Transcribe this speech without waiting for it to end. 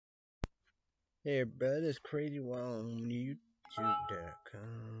Hey everybody, it's Crazy Wild on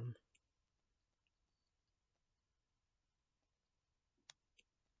YouTube.com.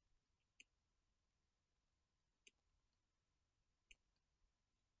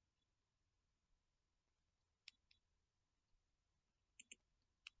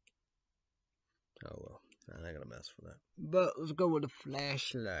 Oh well, I'm not gonna mess with that. But let's go with a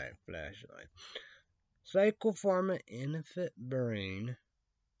flashlight. Psychopharma infant brain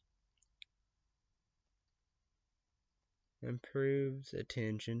improves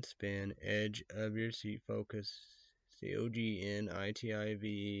attention span, edge of your seat focus, COGNITIVE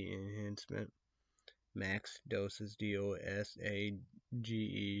enhancement, max doses DOSAGE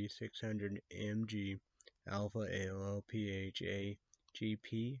 600 mg, alpha ALPHA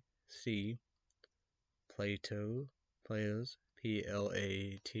GPC, Plato's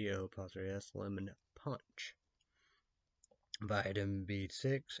PLATO lemon punch. Vitamin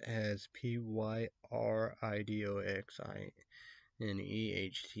B6 has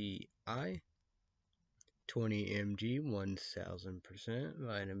PYRIDOXINEHTI 20 mg 1000%.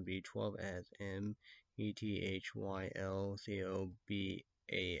 Vitamin B12 has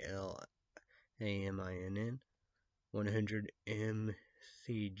METHYLCOBALAMINN 100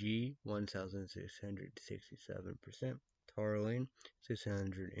 mcg 1667%. Taurine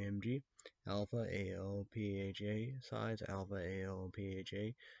 600 mg. Alpha ALPHA size alpha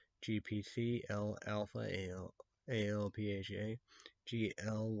ALPHA GPC L alpha ALPHA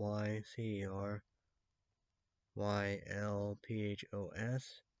GLYCER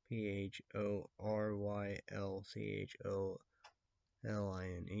YLPHOS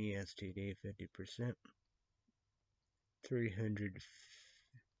PHORYLCHOLINE STD 50%.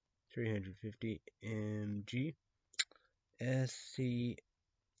 350 mg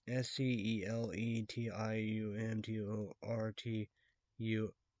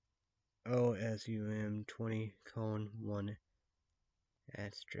SCLETIUMTORTUOSUM 20:1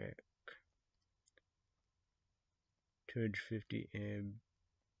 asterisk 250 mg.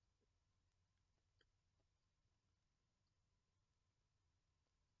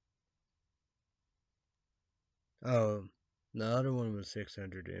 Oh, the other one was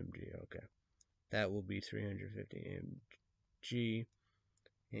 600 mg. Okay, that will be 350 mg.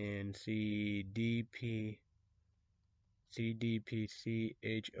 And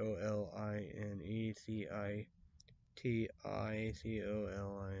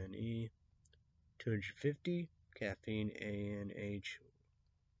 250 caffeine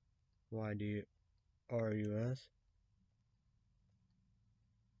ANHYDRUS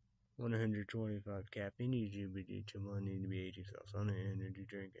 125 caffeine EGBD 2 need to be 80 cells on an energy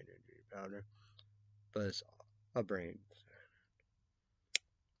drink, energy powder, but it's a brain.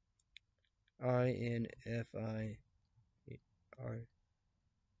 INFIR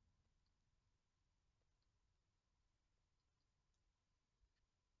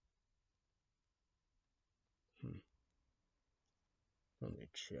let me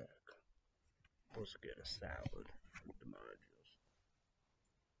check. Let's get a salad with the modules.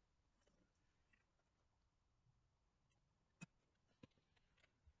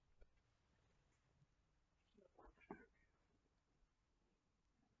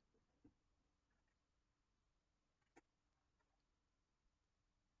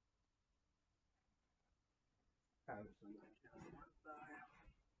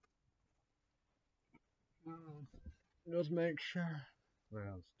 Just make sure.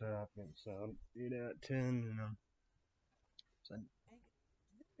 Well, stop it. So 8 out of 10, it's a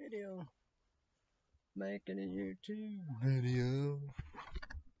video. Making a YouTube video.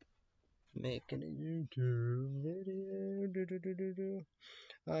 Making a YouTube video.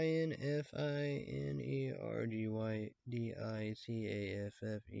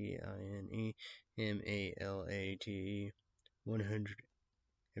 INFINERGYDICAFFEINEMALATE 100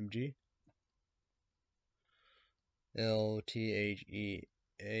 mg.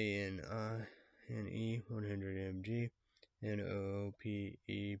 LTHEANINE 100 mg.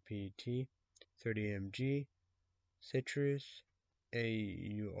 NOPEPT 30 mg. Citrus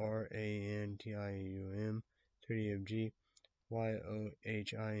AURANTIUM 30 mg.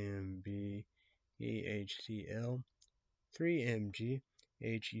 YOHIMBEHCL 3 mg.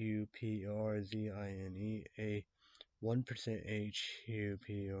 HUPRZINE a 1%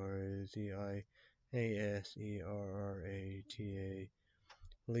 HUPRZIASERRATA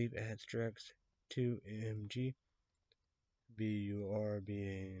leaf extracts 2 mg.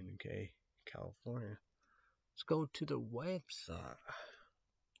 BURBANK California. Let's go to the website.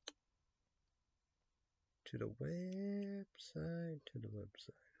 To the website.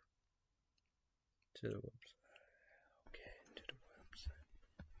 Okay, to the website.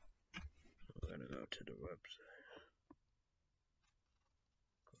 We're go to the website.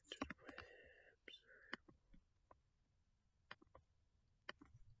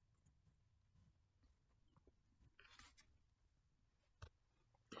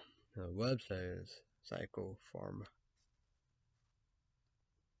 The website is psychopharma.com.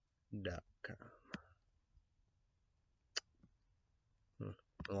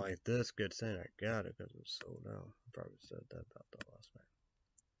 Like this, good thing I got it because it was sold out. I probably said that about the last night.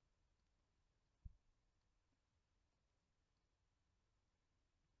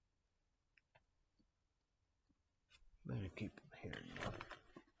 Better keep them here.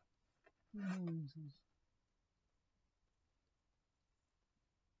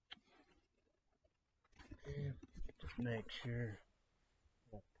 Yeah, just make sure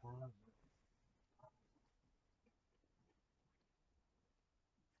that pause.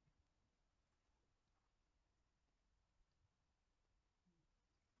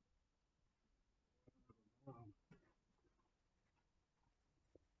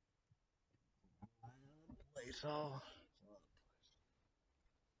 Place all.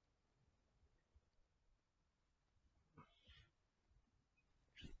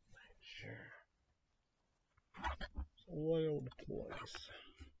 Sure. Soiled place.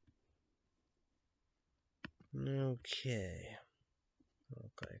 Okay.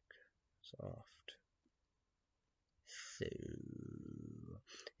 Okay. Soft. So,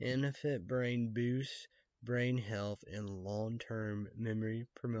 Benefit brain boosts brain health and long-term memory,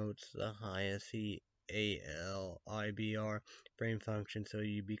 promotes the highest CALIBR brain function, so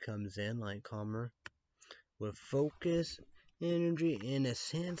you become zen-like, calmer, with focus, energy, and a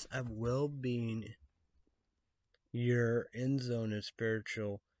sense of well-being. Your end zone is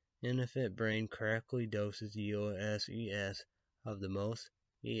spiritual. Benefit brain correctly doses the OSES of the most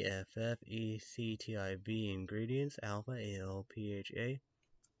EFFECTIV ingredients: alpha, AL, PHA,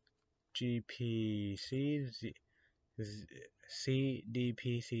 GPC,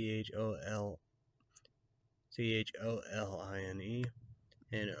 CDPCHOL, CHOLINE,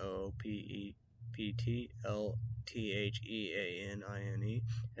 NOPEPTLTHEANINE,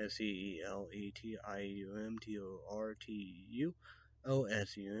 SELETIUMTORTU,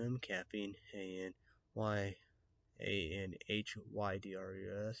 caffeine,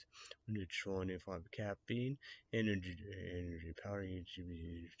 ANHYDRUS, 125 caffeine, energy power, it's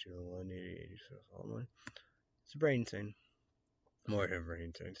a brain thing. More of a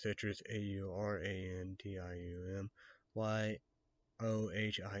brain thing. Citrus,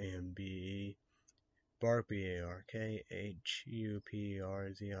 AURANTIUMYOHIMBE, bark, BARK,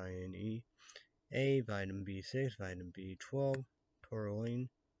 HUPRZINE, vitamin B6, vitamin B12, taurine.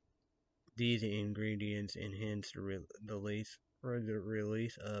 These ingredients enhance the release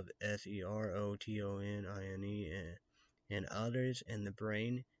of serotonin and others in the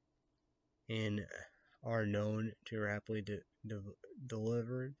brain, and are known to rapidly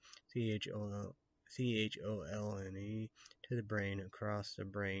deliver CHOLNE to the brain across the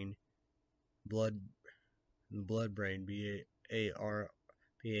blood-brain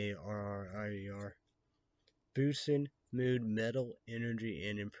BARR, boosting mood, mental energy,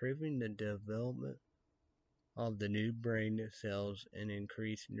 and improving the development of the new brain cells, and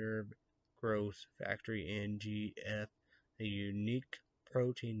increase nerve growth factor NGF, a unique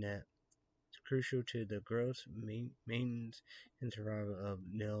protein that is crucial to the growth, maintenance, and survival of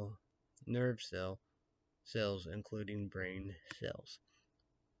nerve cells, including brain cells.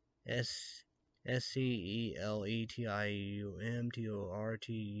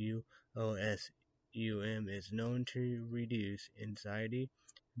 SCLETIUMTORTUOSUM is known to reduce anxiety,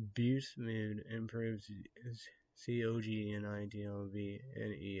 boost mood, improves COGNITLV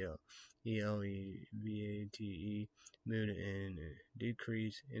and ELEVATE mood, and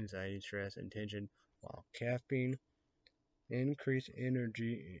decrease anxiety, stress, and tension, while caffeine increases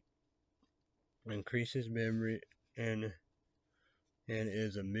energy, increases memory, and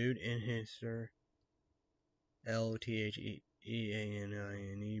is a mood enhancer. LTHEANINE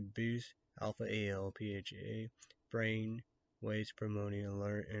boosts alpha AL PHA brain waves, promoting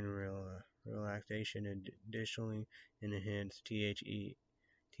alert and relaxation. Additionally, enhanced THETA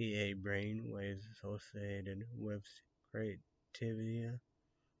brain waves associated with creativity.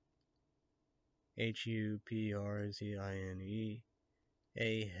 HUPRZINE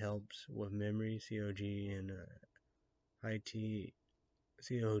helps with memory.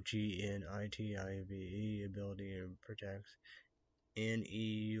 COGNITIVE ability, and protects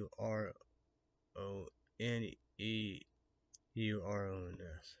NEURONS.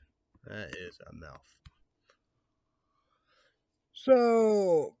 That is a mouth.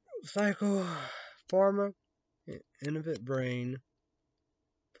 So, Psycho Pharma, Innovate Brain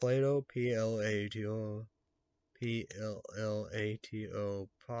Plato, Plato, Plato,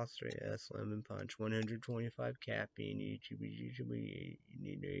 Prostate S, Lemon Punch, 125 caffeine, you need to eat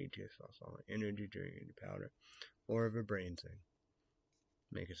energy drink, powder, or of a brain thing.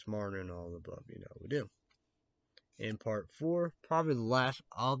 Make it smarter and all the above, we do. In part 4, probably the last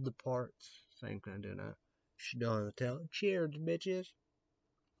of the parts, same kind of that. She don't tell. Cheers, bitches.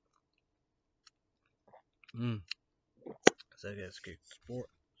 So I guess kick sport.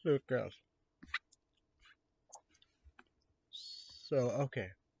 So gross. So okay.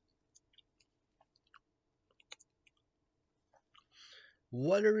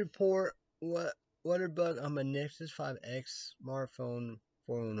 Weather report. Weather bug on my Nexus 5X smartphone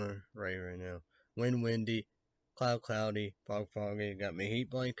phone right now. Wind windy, cloudy, foggy. Got my heat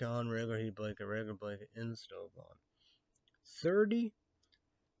blanket on, regular heat blanket, and the stove on. 30.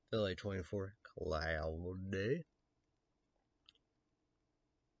 Feel like 24. Cloudy.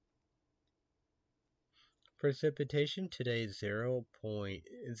 Precipitation today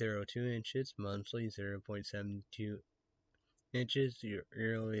 0.02 inches, monthly 0.72 inches,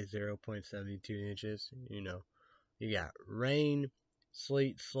 yearly 0.72 inches. You got rain,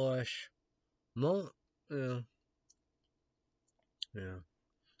 sleet, slush, yeah,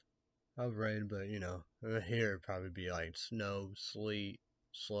 I've rain, but here it'd probably be like snow, sleet,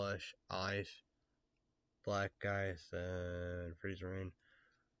 slush, ice, black ice, and freeze rain.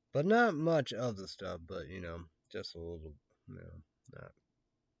 But not much of the stuff, but just a little, not a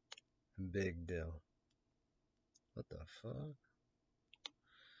big deal. What the fuck?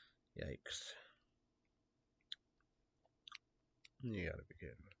 Yikes. You gotta be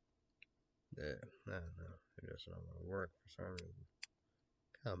kidding me. Yeah, I don't know. It just not gonna work for some reason.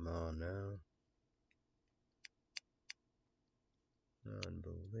 Come on now.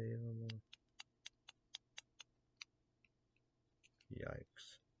 Unbelievable.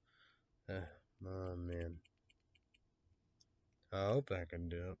 Yikes. Oh man. I hope I can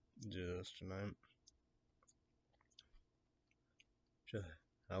do this tonight.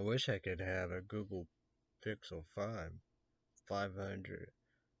 I wish I could have a Google Pixel 5. $599.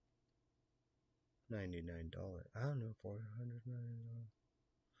 I don't know, $499.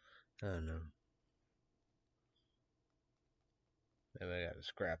 I don't know. Maybe I gotta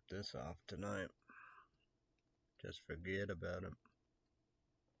scrap this off tonight. Just forget about it.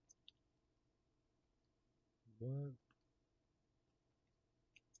 What?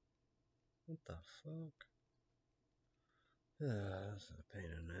 What the fuck? This is a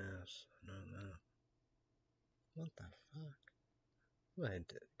pain in the ass. I don't know. What the fuck? I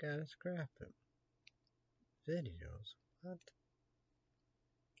gotta scrap it. Videos? What?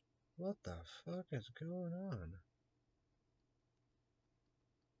 What the fuck is going on?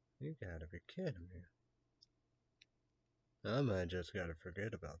 You gotta be kidding me. I might just gotta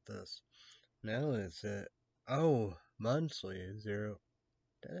forget about this. Now it's at, monthly,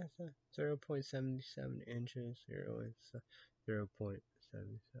 0.77 inches, 0.77 inches.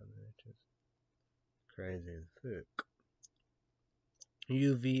 Crazy as fuck.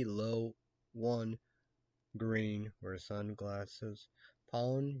 UV low 1 green or sunglasses.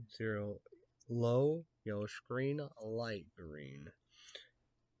 Pollen 0 low yellow screen light green.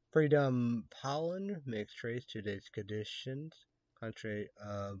 Freedom pollen mixed trace today's conditions. Contrary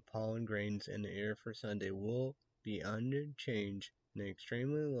pollen grains in the air for Sunday will be unchanged in an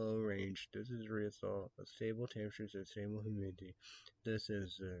extremely low range. This is a result of stable temperatures and stable humidity. This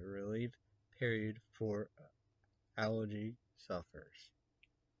is a relief period for allergy sufferers.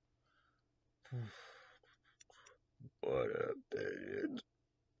 What a pain.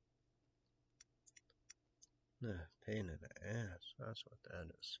 Pain in the ass. That's what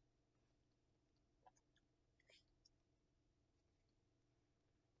that is.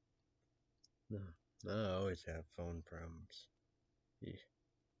 No, I always have phone problems. Yeah.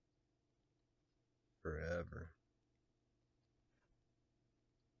 Forever.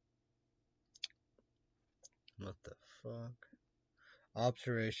 What the fuck?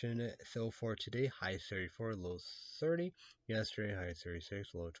 Observation. So for today, high 34, low 30. Yesterday, high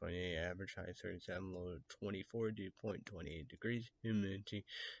 36, low 28. Average high 37, low 24, dew point 28 degrees. Humidity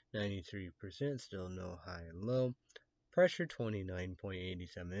 93%. Still no high and low. Pressure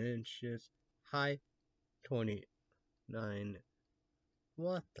 29.87 inches. High 29.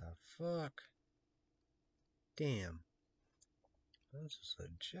 What the fuck? Damn. This is a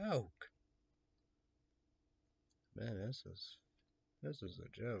joke. Man, this is a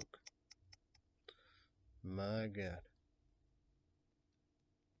joke. My God.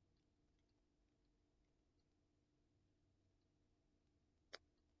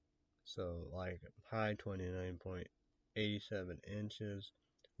 So like high 29.87 inches,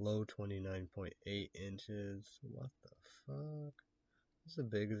 Low 29.8 inches. What the fuck? This is the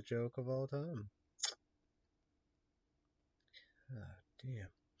biggest joke of all time. God damn.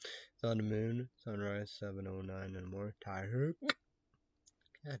 It's on the moon. Sunrise 7:09 in the morning. Tired.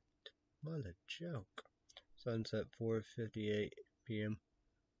 God, what a joke. Sunset 4:58 p.m.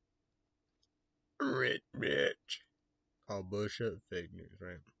 Rich bitch. All bullshit, fake news,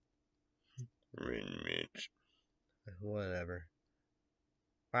 right? Rich bitch. Whatever.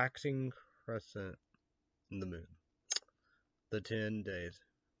 Waxing crescent in the moon. The 10 days.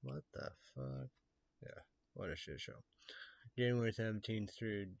 What the fuck? Yeah, what a shit show. January 17th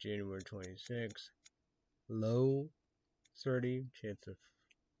through January 26th. Low 30 chance of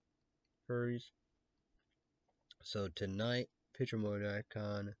furries. So tonight, picture mode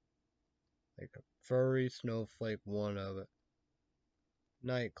icon, like a furry snowflake, one of it.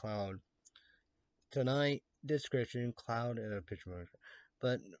 Night cloud. Tonight, description, cloud and a picture mode.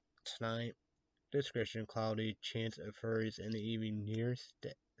 But tonight, description, cloudy, chance of furries in the evening, near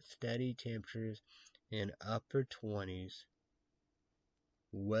steady temperatures in upper 20s.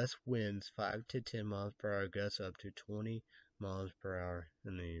 West winds 5 to 10 miles per hour, gusts up to 20 miles per hour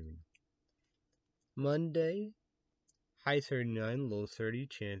in the evening. Monday, high 39, low 30,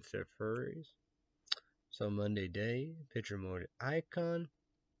 chance of furries. So Monday day, picture mode icon.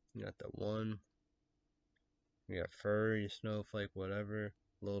 You got the one. You got furry, snowflake, whatever.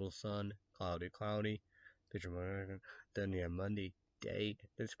 Little sun, cloudy, cloudy. Picture mode icon. Then you have Monday day,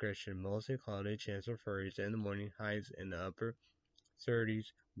 description, mostly cloudy, chance of furries in the morning, highs in the upper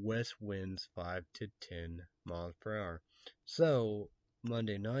 30s, west winds 5 to 10 miles per hour. So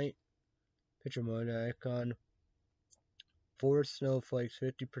Monday night, picture mode icon. 4 snowflakes,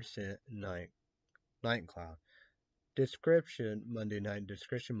 50% night cloud. Description, Monday night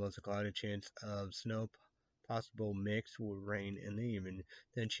description, mostly cloudy, chance of snow, possible mixed with rain in the evening,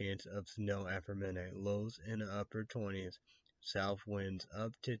 then chance of snow after midnight, lows in the upper 20s, south winds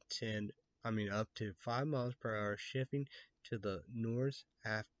up to 5 miles per hour, shifting to the north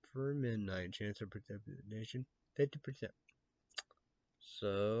after midnight, chance of precipitation, 50%.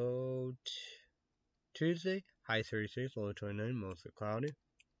 So, Tuesday, high 36, low 29, mostly cloudy.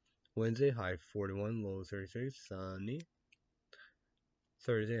 Wednesday, high 41, low 36, sunny.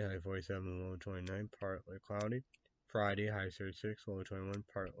 Thursday, high 47, low 29, partly cloudy. Friday, high 36, low 21,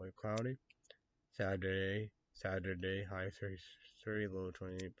 partly cloudy. Saturday, high 33, low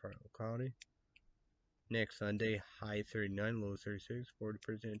 28, partly cloudy. Next Sunday, high 39, low 36,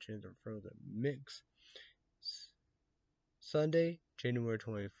 40% chance of frozen mix. Sunday, January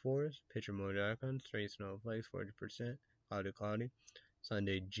 24th, picture mode icon, straight snowflakes, 40%, cloudy, cloudy.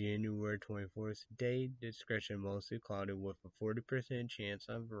 Sunday, January 24th, day, discretion mostly cloudy with a 40% chance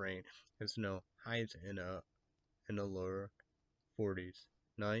of rain and snow, highs in the lower 40s.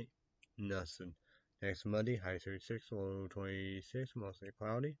 Night, nothing. Next Monday, high 36, low 26, mostly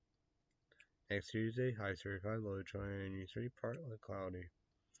cloudy. Next Tuesday, high 35, low 23, partly cloudy.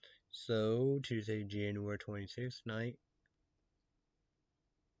 So, Tuesday, January 26th, night,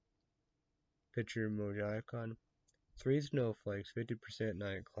 picture emoji icon, 3 snowflakes, 50%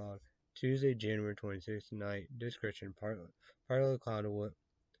 night cloud. Tuesday, January 26th, night, description, partly cloudy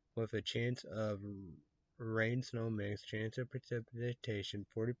with a chance of rain snow mix, chance of precipitation,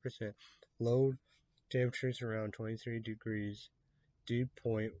 40%, low temperatures around 23 degrees. Dew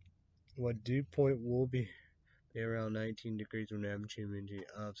point will be around 19 degrees with an average humidity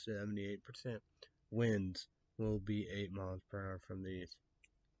of 78%. Winds will be 8 miles per hour from the east.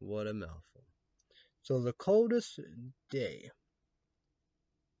 What a mouthful. So the coldest day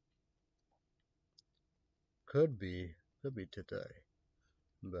could be today,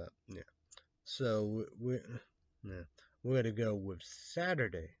 but yeah. So we're gonna go with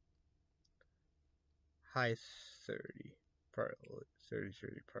Saturday, high 30, partly 30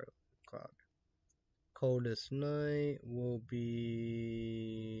 partly cloud. Coldest night will be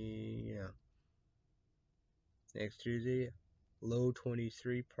next Tuesday, low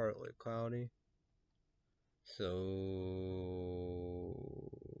 23, partly cloudy. So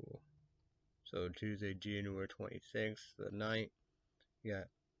Tuesday, January 26th, the night, you got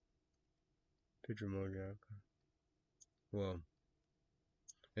picture mode. Well,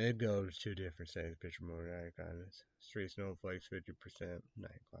 it goes two different things. Picture mode icon. Street snowflakes, 50%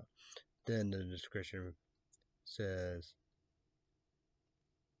 night cloud. Then the description says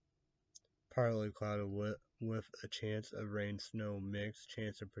partly cloudy with a chance of rain snow mix,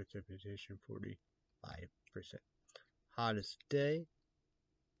 chance of precipitation 45%. Hottest day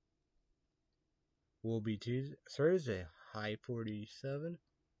will be Thursday, high 47,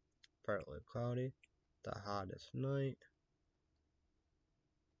 partly cloudy. The hottest night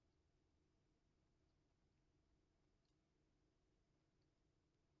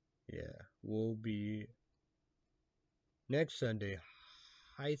will be next Sunday,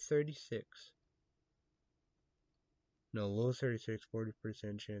 high 36. No, low 36,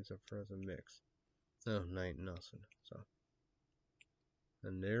 40% chance of frozen mix. Oh, night nothing. So,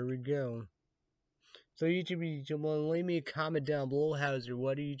 and there we go. So YouTube, leave me a comment down below. How's your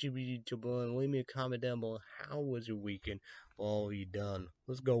what? YouTube, leave me a comment down below. How was your weekend? All you done?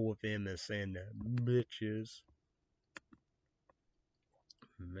 Let's go with MSN, bitches.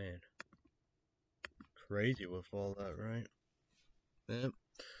 Man, crazy with all that, right? Yep.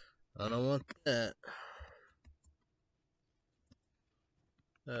 I don't want that.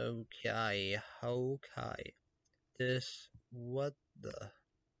 Okay. What the?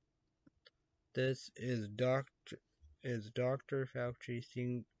 This is Dr. Fauci's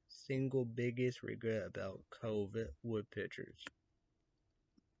single biggest regret about COVID with pictures.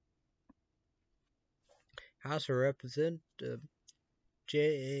 House of Representatives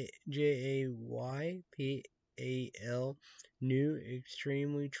JAYPAL new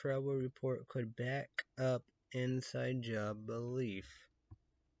extremely trouble report could back up inside job belief.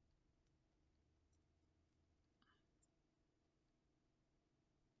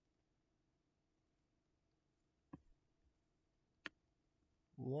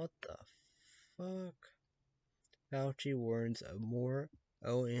 What the fuck? Fauci warns of more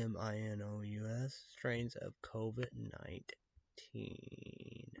OMINOUS strains of COVID-19.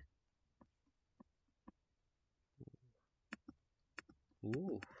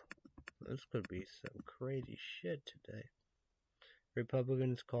 Ooh, this could be some crazy shit today.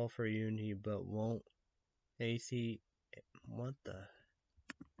 Republicans call for unity but won't what the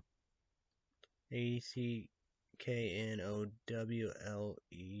ACKNOWLEGE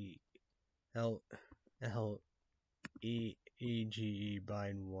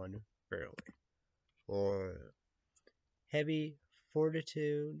Biden won fairly. Or heavy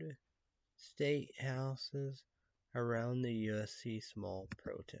fortitude state houses around the U.S. see small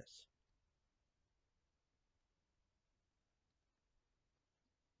protests.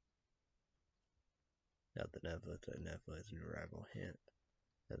 Not the Netflix new rival hint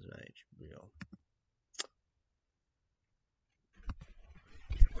as an HBO.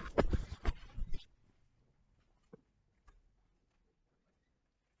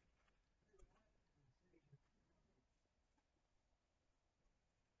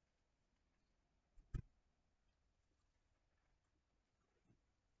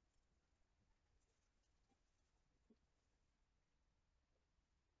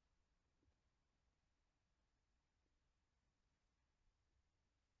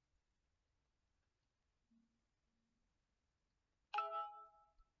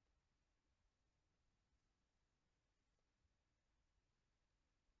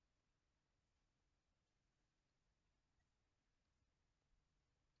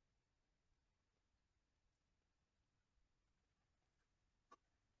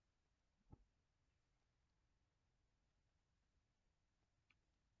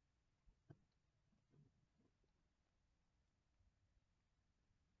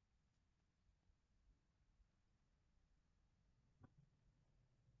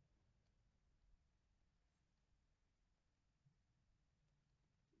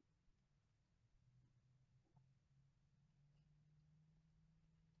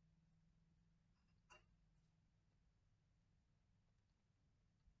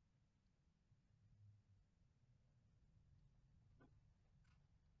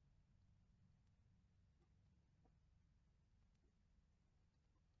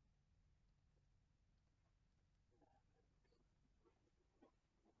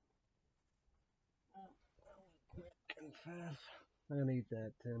 And fast. I'm gonna eat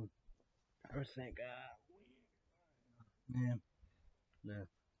that, Tim. I was thinking, man, no,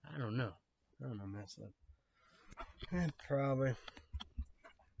 I don't know. Mess up. Probably.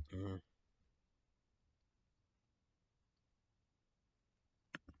 Mm,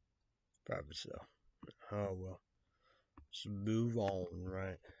 probably so. Oh well. Just move on,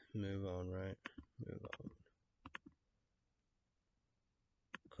 right? Move on, right? Move on.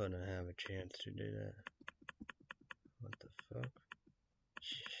 Couldn't have a chance to do that. What the fuck?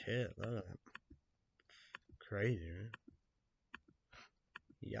 Shit, look at that. Crazy, right?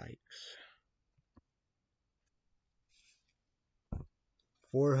 Yikes.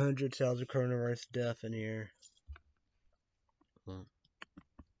 400,000 coronavirus death in here. Well,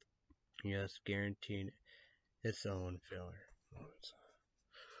 yes, guaranteed its own failure.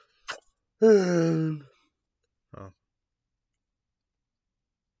 Oh.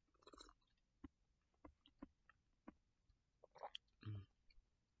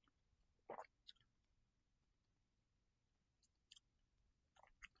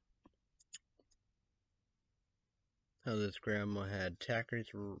 How this grandma had attackers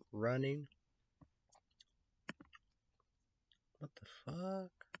running. What the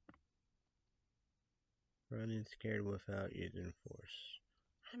fuck? Running scared without using force.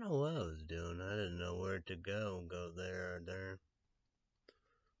 I don't know what I was doing. I didn't know where to go. Go there or there.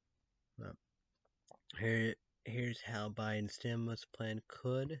 Well, here's how Biden's stimulus plan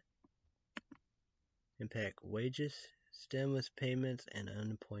could impact wages, stimulus payments, and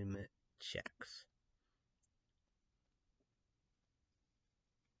unemployment checks.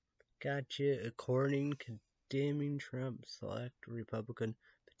 Gotcha. According condemning Trump, select Republican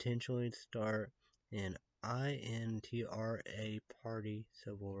potentially start an INTRA party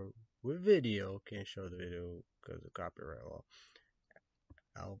civil war with video. Can't show the video because of copyright law.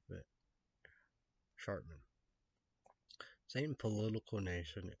 Albert Sharpman. Same political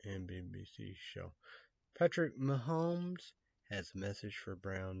nation and BBC show. Patrick Mahomes has a message for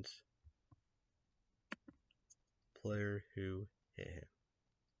Browns player who hit him.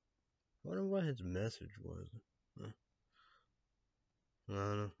 I wonder what his message was. I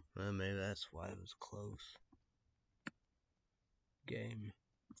don't know. Well, maybe that's why it was close. Game.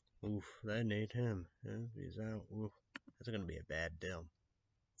 Oof, that need him. Yeah, he's out. Oof, that's gonna be a bad deal.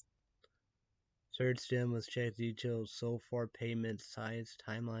 Third stimulus check details so far payment size,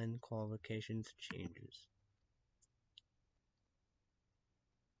 timeline, qualifications, changes.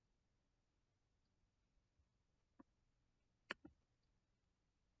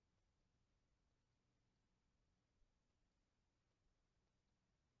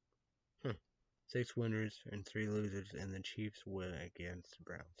 Huh. 6 winners and 3 losers, and the Chiefs win against the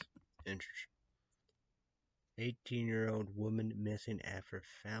Browns. Interesting. 18-year-old woman missing after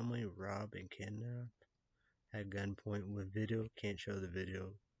family robbed and kidnapped at gunpoint with video. Can't show the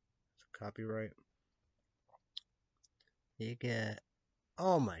video. It's copyright. You get.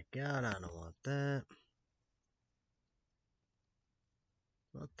 Oh my god, I don't want that.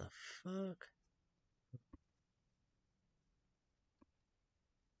 What the fuck?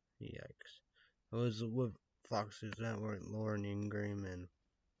 Yikes. It was with Fox's Network, Lauren Ingram, and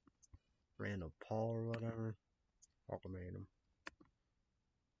Randall Paul or whatever. Walker made him.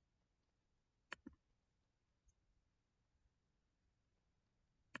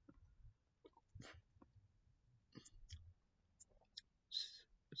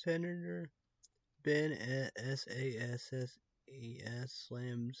 Senator Ben at SASSES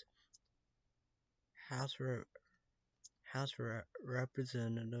slams House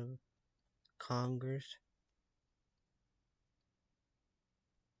Representative Congress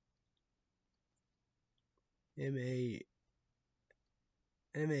MARJORIE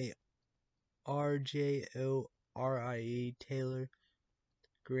Taylor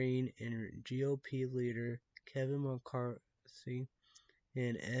Greene and GOP leader Kevin McCarthy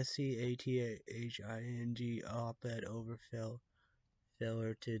and SCATHING op-ed over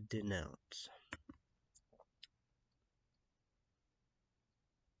failure to denounce.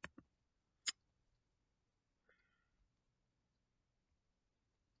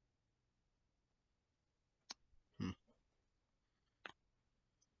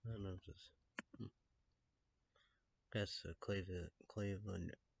 I don't know if this. That's the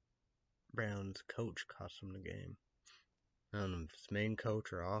Cleveland Browns coach cost him the game. I don't know if it's main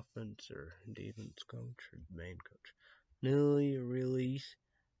coach or offense or defense coach or main coach. Newly released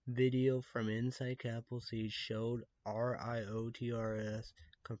video from inside Capitol Siege showed RIOTRS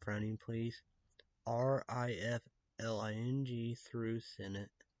confronting police RIFLING through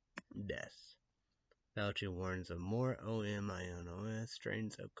Senate deaths. Fauci warns of more OMINOS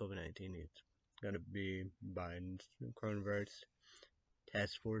strains of COVID-19. It's going to be Biden's coronavirus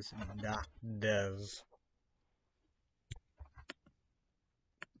task force doctors.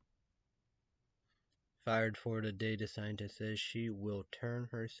 Fired Florida data scientist says she will turn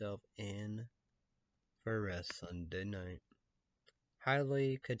herself in for arrest Sunday night.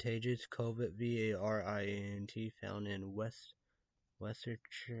 Highly contagious COVID variant found in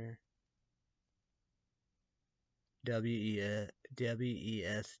Worcestershire.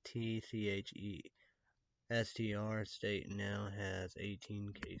 WESTCHESTR state now has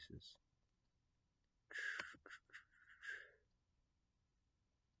 18 cases.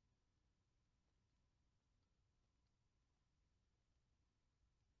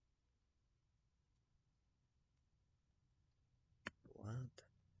 What?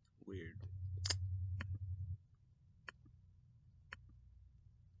 Weird.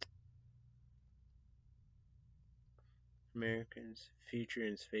 Americans' future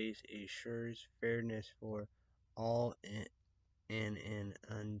in space assures fairness for all in an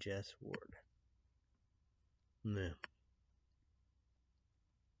unjust world. No.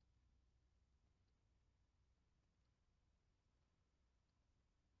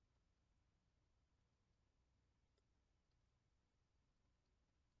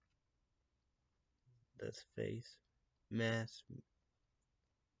 This face mass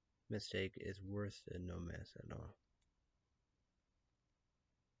mistake is worse than no mass at all.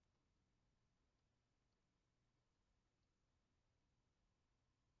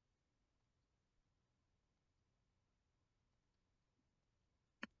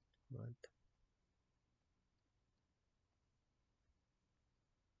 What?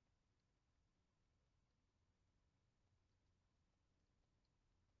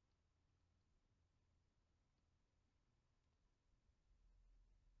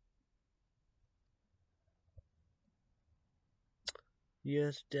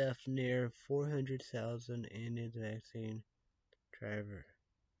 US death near 400,000 ended vaccine driver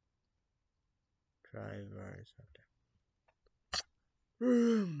drivers.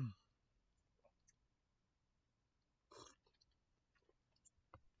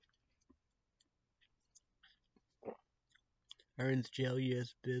 Earns jail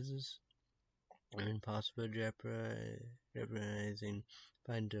US business and possible jeopardizing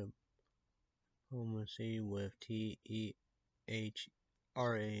find diplomacy with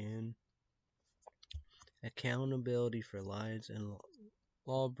TEHRAN. Accountability for lies and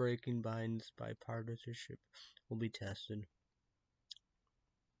law-breaking Biden's bipartisanship will be tested.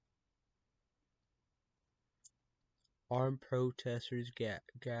 Armed protesters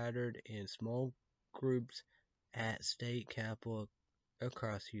gathered in small groups at state capitol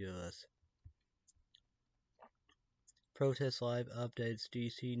across the U.S. Protest Live updates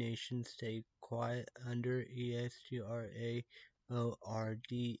DC Nation stay quiet under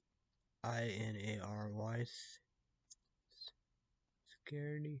EXTRAORDINARY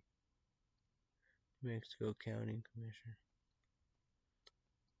security. Mexico County Commissioner.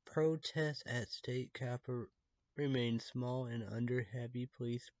 Protests at state capitol remain small and under heavy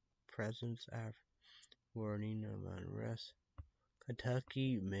police presence after warning of unrest.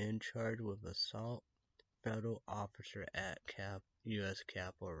 Kentucky man charged with assault federal officer at U.S.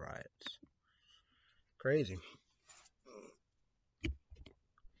 Capitol riots. Crazy.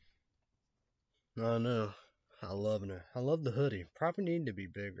 I know. I love it. I love the hoodie. Probably need to be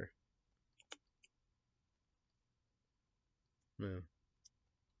bigger. Yeah.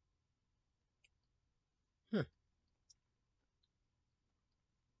 Huh.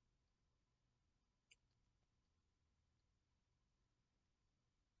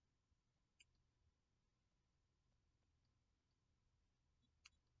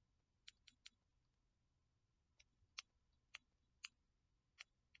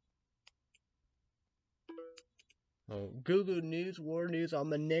 Oh, Google News, War News on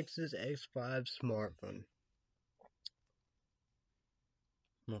my Nexus X5 smartphone.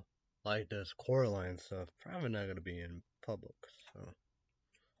 Well, like this Coraline stuff, probably not gonna be in public, so.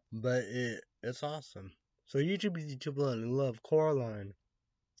 But it's awesome. So YouTube love Coraline.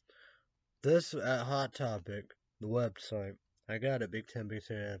 This at Hot Topic, the website. I got it, Big 10 Big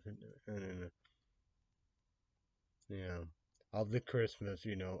and you know, of the Christmas,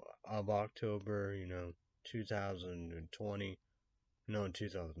 of October, 2020, no,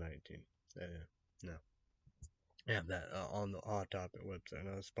 2019. No, I have that on the Hot Topic website.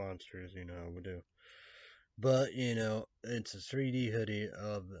 No sponsors, we do. But, it's a 3D hoodie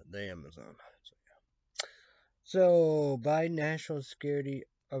of the Amazon. So, Biden National Security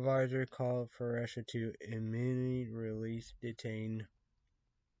Advisor called for Russia to immediately release detained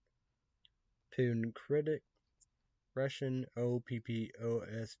Putin critic Russian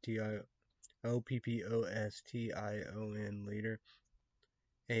OPPOSTION leader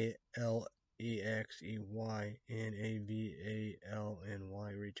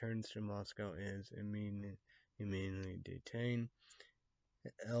ALEXEYNAVALNY returns to Moscow and is immediately detained.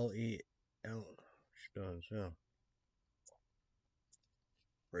 LEL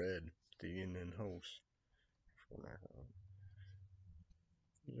Red, the Union host.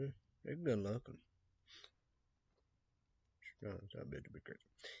 They're good looking. It's a bit to be great.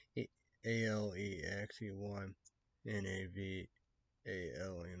 ALEXEYNAVALNY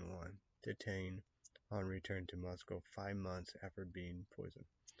detained on return to Moscow 5 months after being poisoned.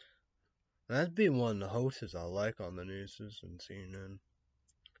 That's been one of the hosts I like on the news and CNN.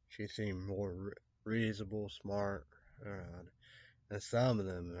 She seemed more reasonable, smart, and some of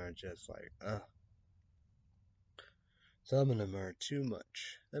them are just like, some of them are too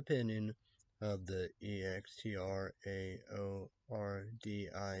much. Opinion of the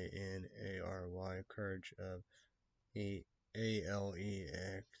EXTRAORDINARY courage of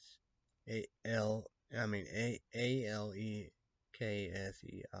ALEXEYNAVALNY.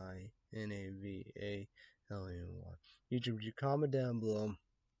 YouTube, would you comment down below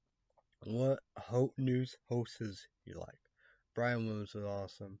what news hosts you like? Brian Williams was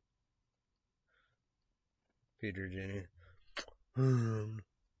awesome. Peter Jenny. mm,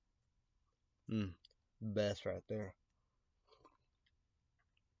 best right there.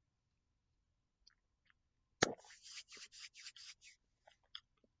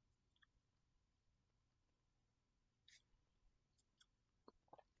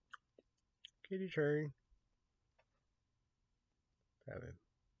 Kitty Cherry. Probably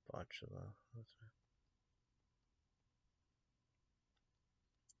botula.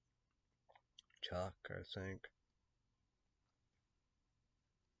 Chuck, I think.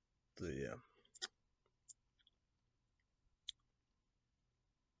 The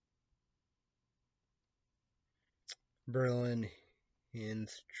Berlin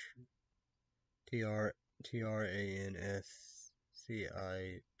Hens TRANSCIPTS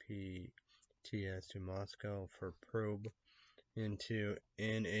to Moscow for probe into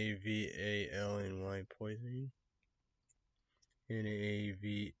NAVALNY poisoning. NAV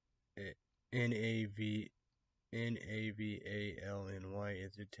NAV NAVALNY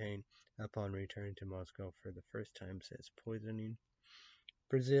is detained upon returning to Moscow for the first time since poisoning.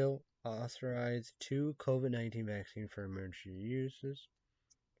 Brazil authorized 2 COVID-19 vaccines for emergency uses.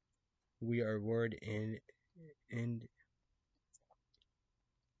 We are worried in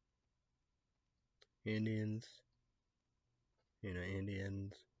Indians,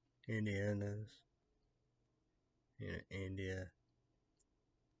 Indianas, India,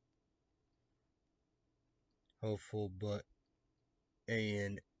 hopeful but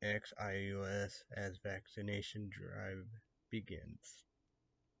ANXIUS as vaccination drive begins.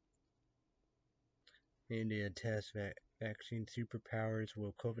 India tests vaccine superpowers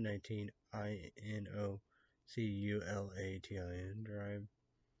will COVID-19 INOCULATIN drive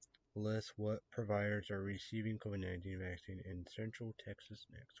lists what providers are receiving COVID-19 vaccine in Central Texas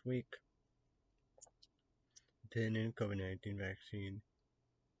next week. Opinion COVID-19 vaccine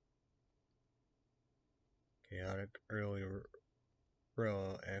chaotic early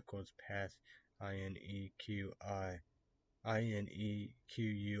roll echoes past INEQUITIS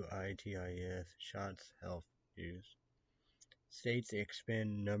shots health news. States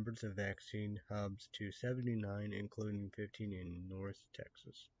expand numbers of vaccine hubs to 79, including 15 in North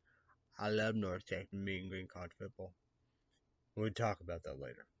Texas. I love North Texas being green college football. We'll talk about that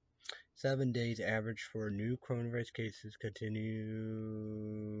later. 7 days average for new coronavirus cases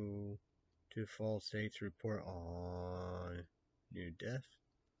continue to fall. States report on new deaths.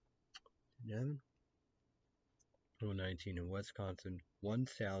 19 in Wisconsin,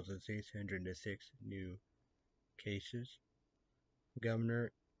 1,606 new cases.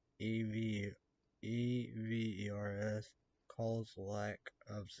 Governor EVERS calls lack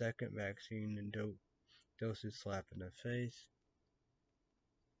of second vaccine and doses slap in the face.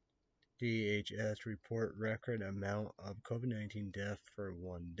 DHS report record amount of COVID-19 deaths for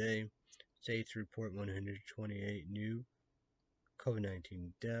one day. States report 128 new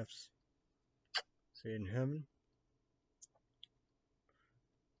COVID-19 deaths. See in heaven.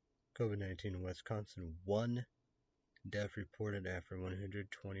 COVID-19 in Wisconsin, 1 death reported after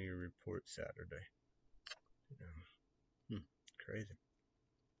 120 reports Saturday. Crazy.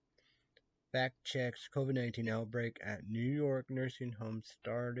 Fact checks COVID-19 outbreak at New York nursing home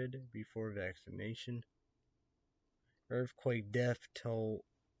started before vaccination. Earthquake death toll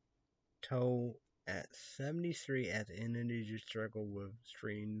at 73 as Indonesia struggle with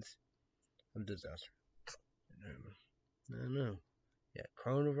strains of disaster. I don't know. Yeah,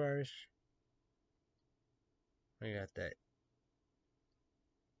 coronavirus. I got that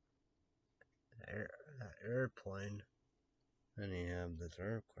airplane. And you have this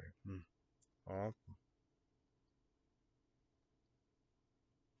earthquake. Awful.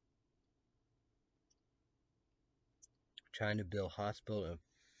 China built hospital in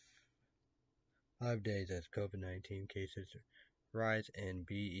 5 days as COVID-19 cases rise in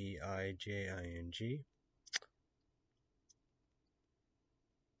BEIJING.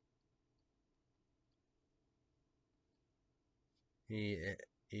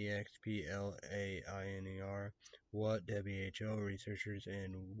 EXPLAINER. What WHO researchers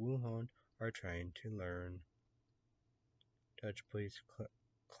in Wuhan are trying to learn. Dutch police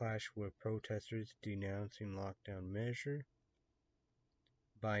clash with protesters denouncing lockdown measure.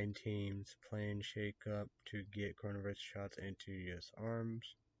 Buying teams plan shake-up to get coronavirus shots into U.S.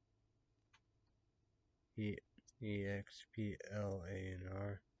 arms.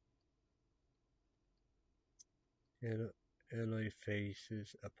 EXPLANR. Italy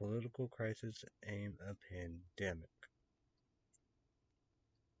faces a political crisis aimed at a pandemic.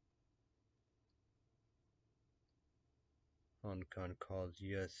 Hong Kong calls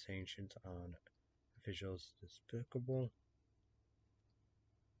U.S. sanctions on officials despicable.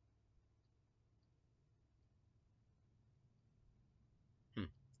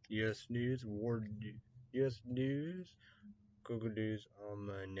 U.S. News, U.S. News, Google News on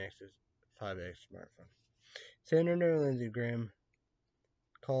my Nexus 5X smartphone. Senator Lindsey Graham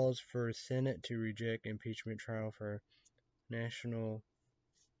calls for Senate to reject impeachment trial for national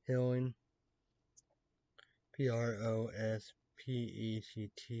healing. PROSPECT.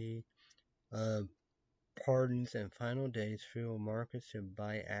 Pardons and final days fuel markets to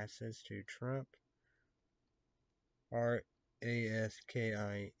buy assets to Trump. RASKIN.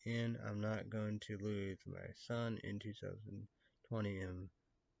 I'm not going to lose my son in 2020 and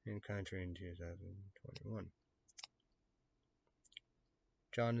in country in 2021.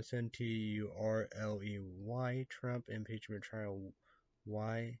 Jonathan TURLEY. Trump impeachment trial.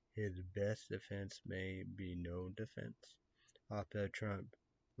 Why his best defense may be no defense. Op-ed. Trump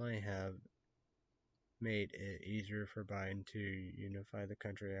might have made it easier for Biden to unify the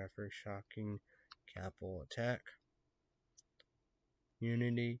country after a shocking Capitol attack.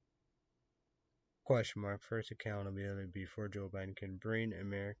 Unity? Question mark. First accountability before Joe Biden can bring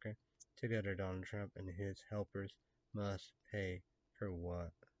America together. Donald Trump and his helpers must pay for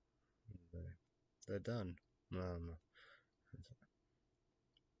what they've done. I don't know.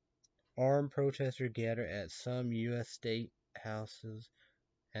 Armed protesters gather at some U.S. state houses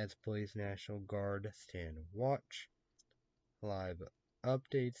as police National Guard stand watch. Live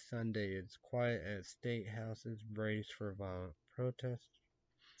updates Sunday. It's quiet at state houses braced for violent protests.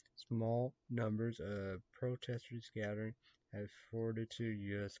 Small numbers of protesters gathering at 42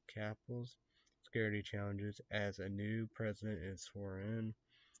 U.S. capitals. Security challenges as a new president is sworn in.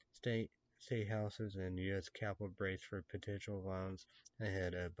 State houses and U.S. Capitol brace for potential violence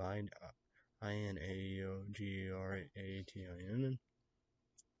ahead of Biden. INAUGERATION.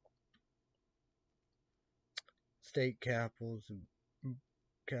 State capitals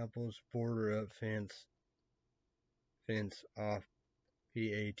border up fence off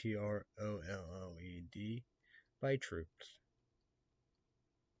PATROLLED by troops.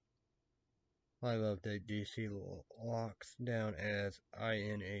 Live update. DC locks down as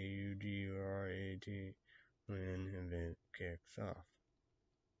INAUGERAT when event kicks off.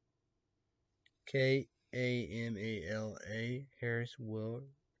 KAMALA. Harris will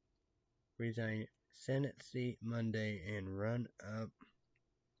resign Senate seat Monday and run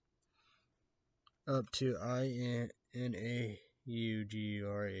up to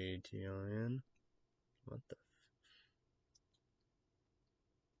INAUGERATION. What the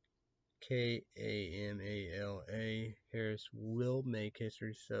KAMALA. Harris will make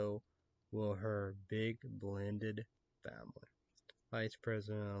history, so will her big blended family. Vice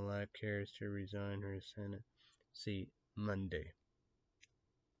President-elect Harris to resign her Senate seat Monday.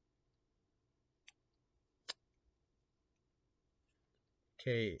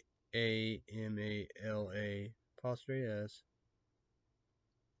 KAMALA apostrophe S.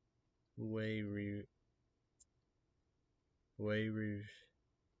 Way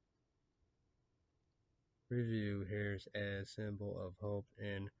review Harris as symbol of hope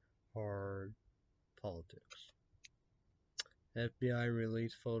in hard politics. FBI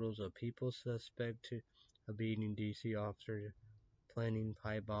released photos of people suspected of beating DC officers planning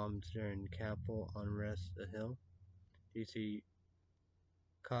pipe bombs during Capitol unrest the Hill. DC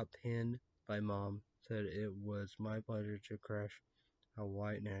cop pinned by mom said it was my pleasure to crush a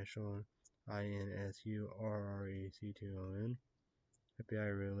white national INSURRECTON.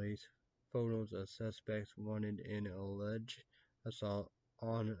 FBI released photos of suspects wanted in alleged assault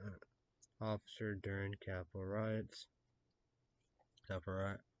on an officer during Capitol riots.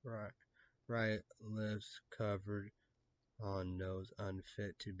 Riot lists covered on nose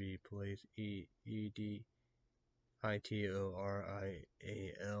unfit to be police. EDITORIAL.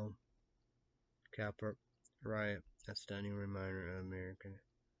 Capitol riot, a stunning reminder of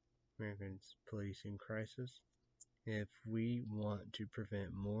Americans' policing crisis. If we want to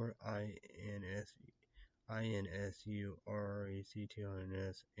prevent more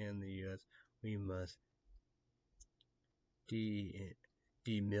INSURRECTONS in the U.S., we must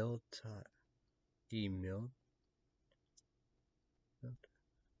demilitarize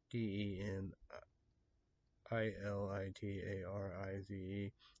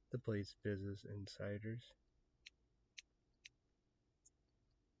the police business insiders.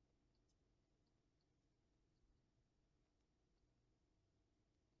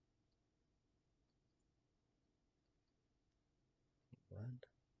 What?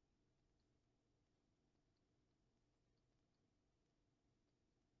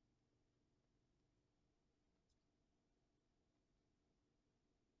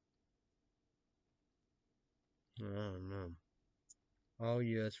 I don't know. All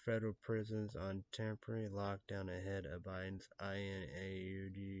U.S. federal prisons on temporary lockdown ahead of Biden's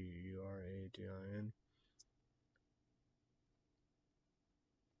INAUGURATIN.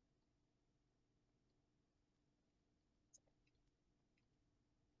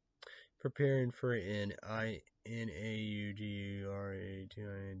 Preparing for an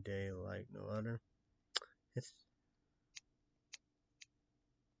INAUGURATIN day like no other. It's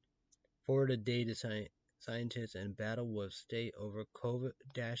Florida data scientist in battle with state over COVID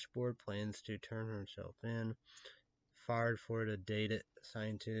dashboard plans to turn herself in. Fired Florida data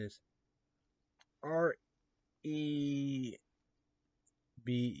scientist REBEKAH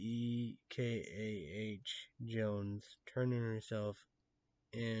Jones turning herself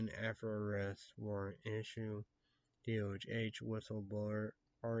in after arrest warrant issue. DOH whistleblower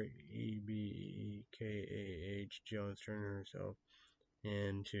REBEKAH Jones turning herself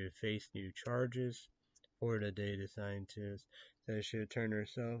in to face new charges. Florida data scientist says she had turned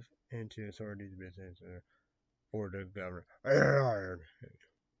herself into authorities' business. Florida governor.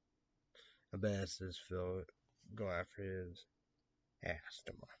 A bass is Phil go after his ass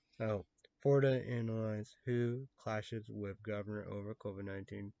tomorrow. Oh, Florida analyzes who clashes with governor over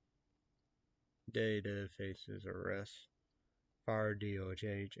COVID-19. Data faces arrest. Fire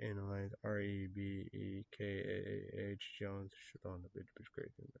DOH analyze REBEKAH Jones on the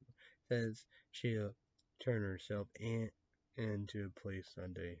says she'll turn herself into police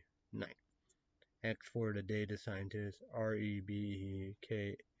Sunday night. Ex-Florida data scientist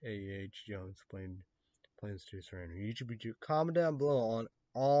REBEKAH Jones plans to surrender. YouTube, comment down below on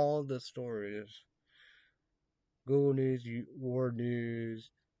all the stories. Google News, World News,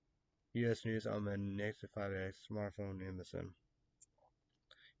 U.S. News on my Nexus 5X smartphone, MSN.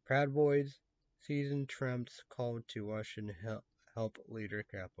 Proud Boys season Trump's call to Washington help leader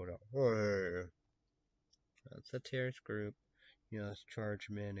Capitol. That's a terrorist group. U.S. charged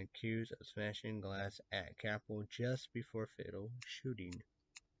men accused of smashing glass at Capitol just before fatal shooting.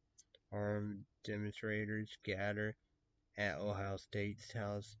 Armed demonstrators gather at Ohio State's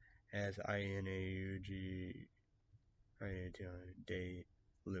house as INAUG Day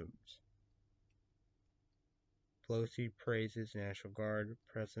looms. Pelosi praises National Guard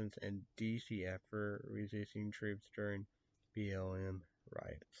presence in D.C. after resisting troops during BLM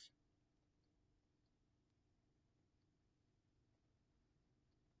riots.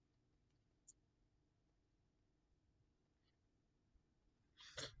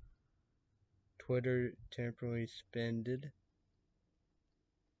 Twitter temporarily suspended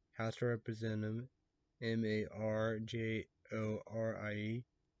House Representative Marjorie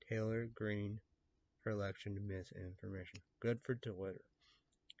Taylor Greene for election misinformation. Good for Twitter.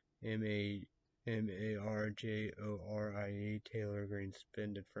 Marjorie Taylor Greene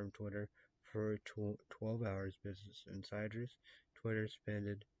suspended from Twitter for 12 hours. Business Insiders. Twitter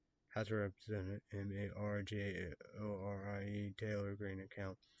suspended House Representative Marjorie Taylor Greene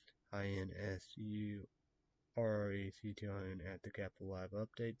account INSURACTION at the Capitol Live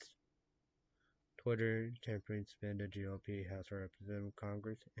updates. Twitter temporarily suspended GOP House Representative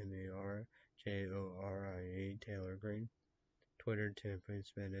Congress Marjorie Taylor Greene. Twitter temporarily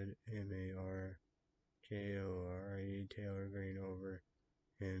suspended Marjorie Taylor Greene over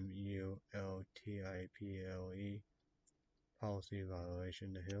MULTIPLE policy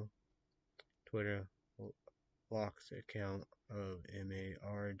violation. The Hill. Twitter locks account of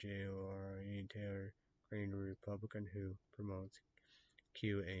Marjorie Taylor Greene, Republican who promotes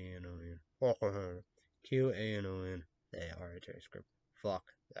QAnon. QAnon. They are a terrorist group.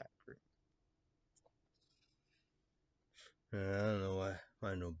 Fuck that group. I don't know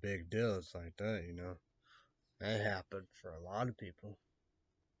why no big deals like that, you know. That happened for a lot of people.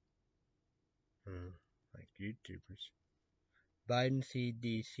 Like YouTubers. Biden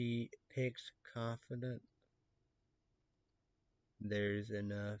CDC picks confident there's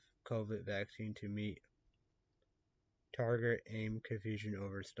enough COVID vaccine to meet target aim confusion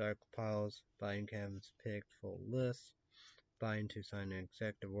over stockpiles. Biden cabinet picked full list. Biden to sign an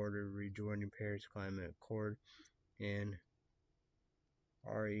executive order rejoining Paris Climate Accord and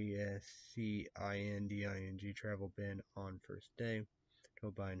RESCINDING travel ban on first day.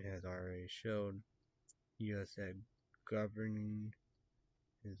 Joe Biden has already showed U.S. that governing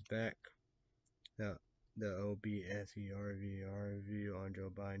is back. The OBSERV review on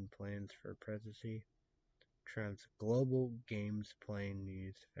Joe Biden plans for presidency. Trump's global games playing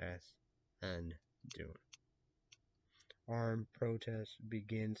needs fast and doing. Armed protest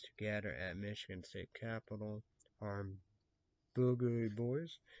begins to gather at Michigan State Capitol. Armed boogie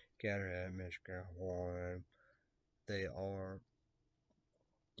boys gather at Michigan. They are,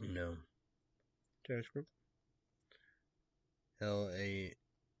 terrorist group. LANSING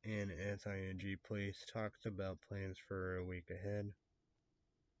police talks about plans for a week ahead.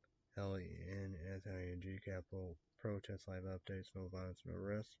 LANSING Capitol protest live updates, no violence, no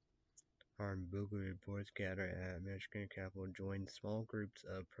arrests. Armed Boogaloo boys gather at Michigan Capitol join small groups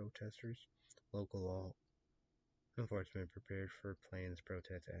of protesters. Local law enforcement prepared for planned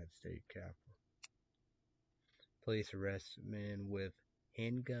protests at state capitol. Police arrest man with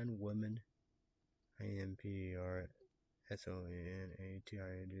handgun, woman, IMPER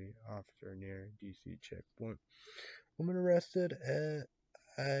SONATIG officer near DC checkpoint. Woman arrested at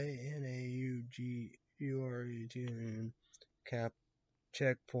INAUGURATN cap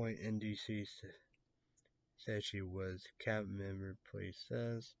checkpoint in DC said she was CAP member. Police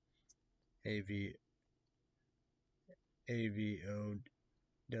says AVOWD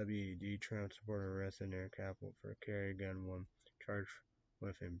Trump supporter arrested near Capitol for carry gun. One charged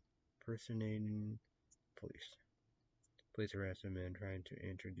with impersonating police. Police arrested a man trying to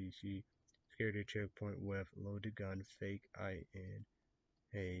enter DC security checkpoint with loaded gun, fake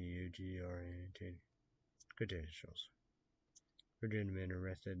INAUGRATN credentials. Virginia man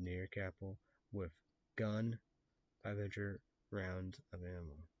arrested near Capitol with gun, 500 rounds of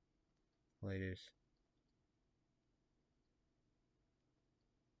ammo. Latest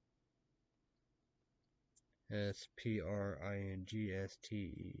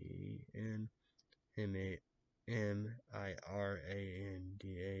SPRINGSTEN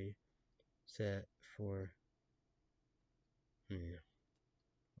MIRANDA set for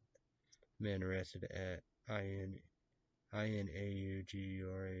man arrested at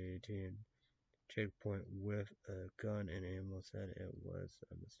INAUGRATN checkpoint with a gun and ammo said it was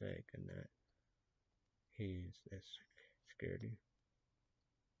a mistake and that he's security.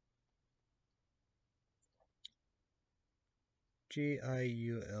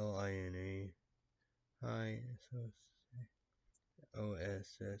 GIULINA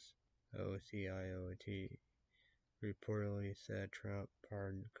OSSOCIOT reportedly said Trump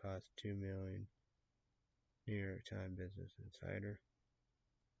pardon cost $2 million. New York Times Business Insider.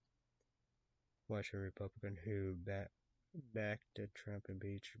 Washington Republican who backed the Trump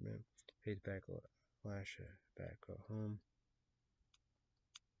impeachment pays backlash back at home.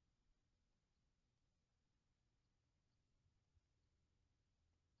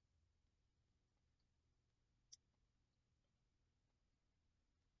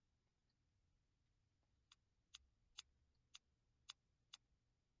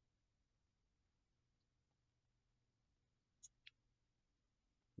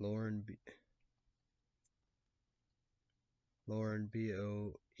 Lauren Boebert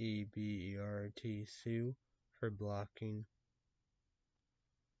sue for blocking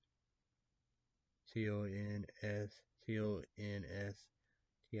CONSTITUENTS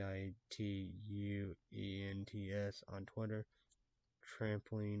on Twitter,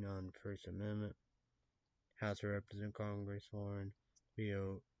 trampling on First Amendment. House of Representatives Congresswoman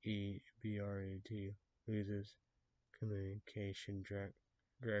Boebert loses communication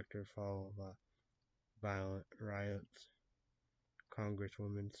director followed by violent riots.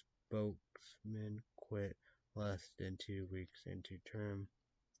 Congresswoman spokesman quit less than 2 weeks into term.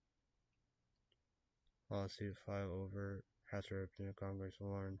 Lawsuit filed over House of Representatives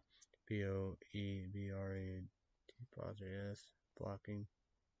Congresswoman Boebert blocking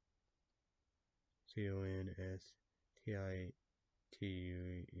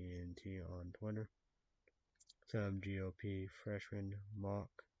CONSTITUENT on Twitter. Some GOP freshmen mock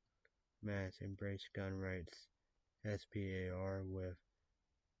mass embrace gun rights SPAR with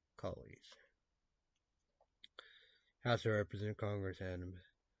colleagues. House of Representatives Congress Adams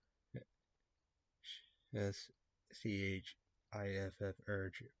SCHIFF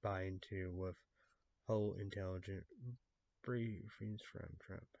urged Biden to withhold intelligence briefings from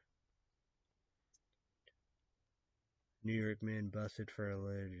Trump. New York man busted for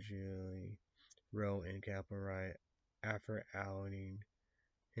allegedly role in Capitol riot after outing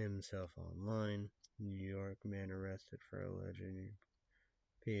himself online. New York man arrested for allegedly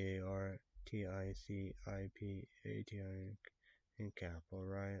PARTICIPATI in Capitol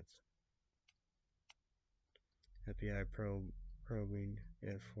riots. FBI probing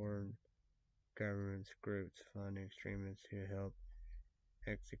if foreign governments groups fund extremists who helped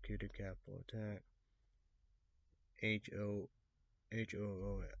execute a Capitol attack.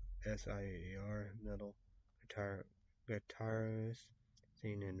 HOOSIAR metal guitarist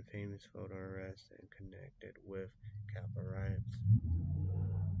seen in famous photo arrest and connected with Capitol riots.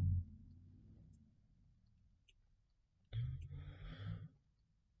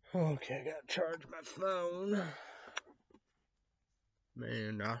 Okay, I gotta charge my phone.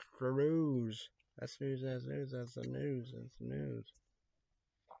 Man, that's the news. That's news, that's news, that's the news, that's the news.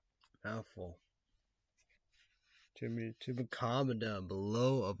 Mouthful. To be comment down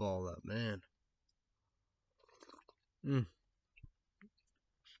below of all that, man.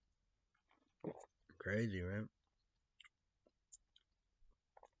 Crazy, right?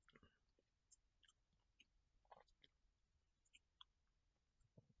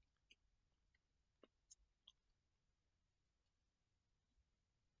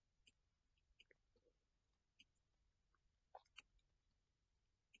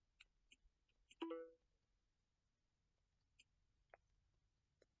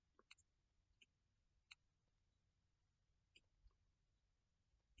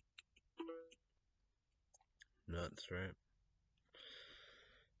 Nuts, right?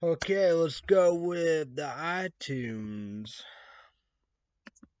 Okay, let's go with the iTunes.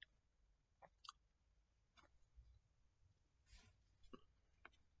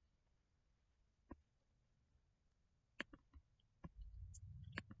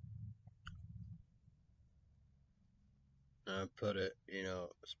 I put it,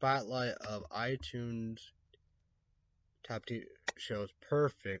 spotlight of iTunes top 2 shows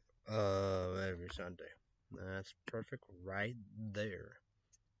perfect every Sunday. That's perfect right there.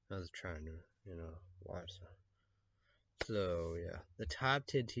 I was trying to, watch that. So, yeah. The top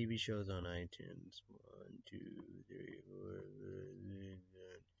 10 TV shows on iTunes. 1, 2, 3, 4, 5, 6,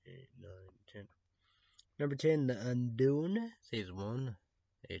 7, 8, 9, 10. Number 10, The Undone, Season 1,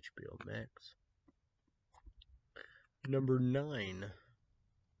 HBO Max. Number 9,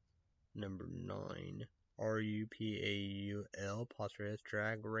 RUPAUL, Posterous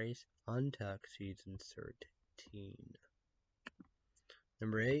Drag Race, Untucked, Season 13.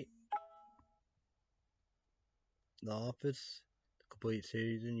 Number 8, The Office, the complete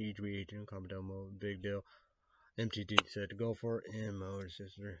season, UGB 18, comment down below, big deal. MTT said to go for it, and my older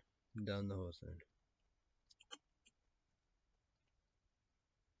sister done the whole thing.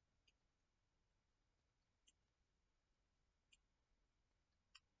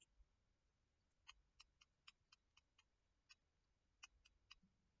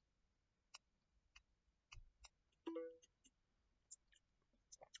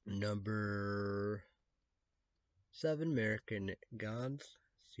 Number 7, American Gods,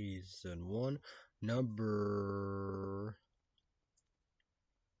 Season 1. Number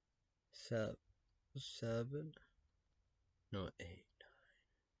 7, no, 8,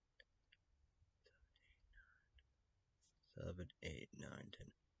 7, 8, 9,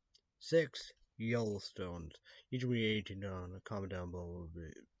 10. 6, Yellowstones. Each week 18 on. Comment down below.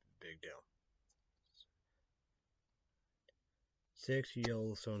 Big deal. 6,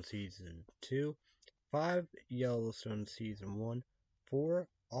 Yellowstone Season 2. 5, Yellowstone Season 1. 4,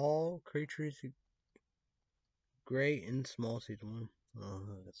 All Creatures Great and Small Season 1. Oh,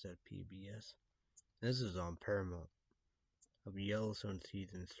 that said PBS. This is on Paramount. Of Yellowstone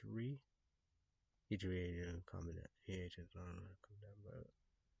Season 3. Each week 18 comment down.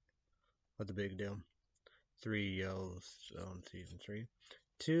 What the big deal? 3, Yellowstone Season 3.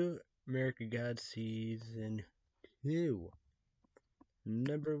 2, American Gods Season 2.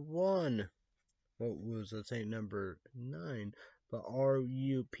 Number 1. What was I saying? Number 9. But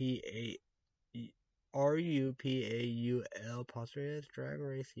RUPAUL Posterous Drag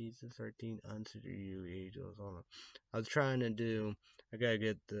Race Season 13 Uncensored Angels. I was trying to do. I gotta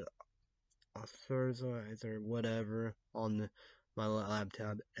get the authorizer or whatever on my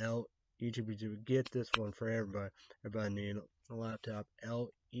laptop. YouTube to get this one for everybody. Everybody need a laptop. LENOVO.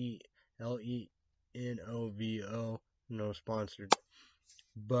 No sponsored.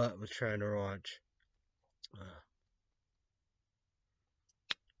 But was trying to watch.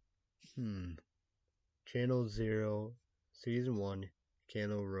 Channel 0, Season 1,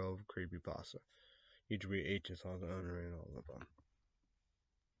 Channel Row Creepypasta. Each week 8 songs honoring all of them.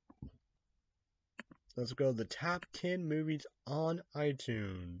 Let's go to the top 10 movies on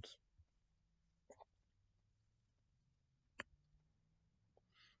iTunes.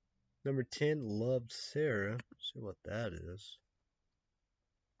 Number 10, Love Sarah. See what that is.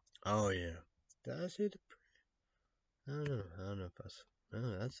 Oh yeah. Did I see the? I don't know if that's.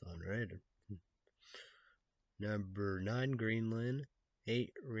 Oh, that's unrated. Number 9, Greenland.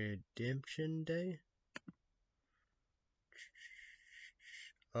 8, Redemption Day.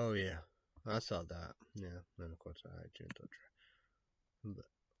 Oh yeah, I saw that. Yeah, then of course I iTunes. But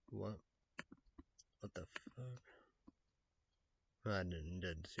what? What the fuck? I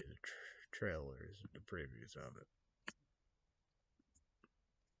didn't see the trailers, the previews of it.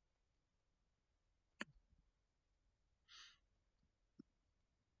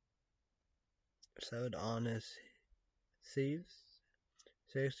 7, Honest Thieves.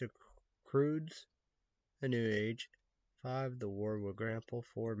 6, The Crudes, A New Age. 5. The War with Grapple.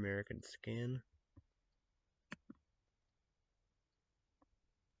 4. American Skin.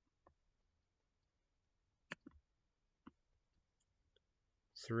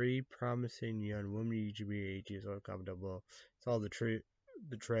 3. Promising Young Woman. UGB AGs on comment down below. It's all the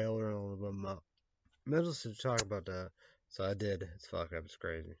trailer and all of them. Middle to talk about that, so I did. It's fucked up. It's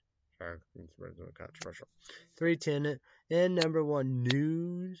crazy. Sorry, it's controversial. 310 and number 1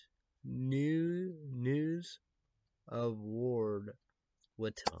 news award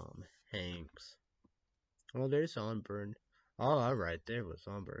with Tom Hanks. Oh, there's Songbird. Oh, all right, there was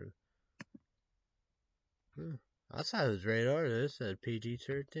Songbird. I thought it was radar. This said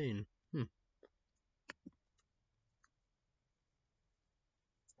PG-13.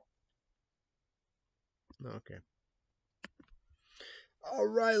 Okay. All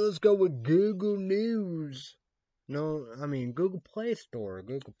right, let's go with Google News. No, I mean Google Play Store.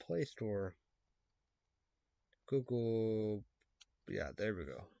 Google Play Store. Google. Yeah, there we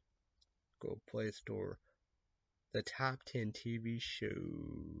go. Google Play Store. The top 10 TV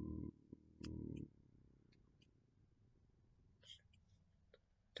shows.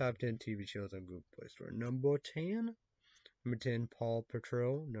 Top 10 TV shows on Google Play Store. Number 10. Number 10, Paw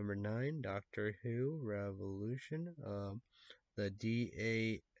Patrol. Number 9, Doctor Who Revolution. The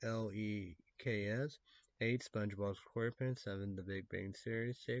DALEKS. 8, SpongeBob SquarePants. 7, The Big Bang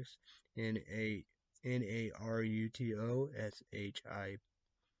Theory. 6, NARUTO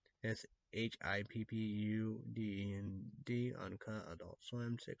SHIPPUDEND Uncut Adult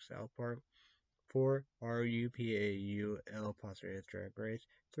Swim. 6, South Park. 4, RUPAUL Drag Race.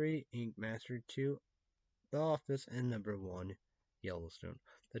 3, Ink Master. 2, The Office. And number 1, Yellowstone.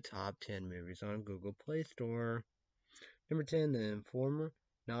 The top 10 movies on Google Play Store. Number 10, The Informer.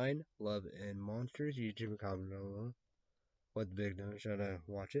 9, Love and Monsters. YouTube comment below. What the big no? Should I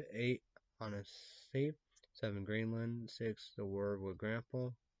watch it? 8, Honesty. 7, Greenland. 6, The War with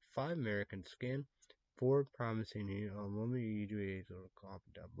Grandpa. 5, American Skin. 4, Promising Young Woman. YouTube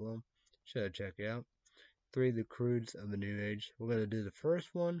comment down below. Should I check it out? 3, The Crudes of the New Age. We're going to do the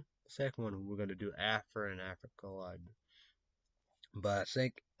first one. The second one, we're going to do Afra and Africa Live. But I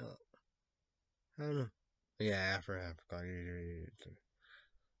think, I don't know. Yeah, Africa.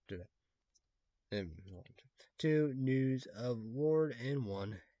 Do that. And 2, News Award, and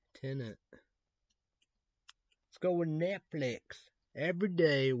 1, Tenet. Let's go with Netflix. Every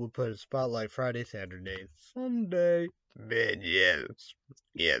day we put a spotlight Friday, Saturday, Sunday. Man, yes.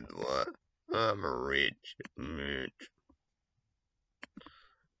 Guess what? I'm a rich bitch.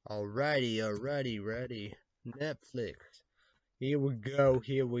 Alrighty, ready. Netflix. Here we go.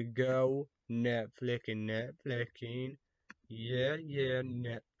 Netflixing. Yeah,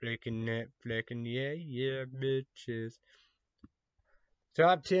 Netflixing. Yeah, bitches.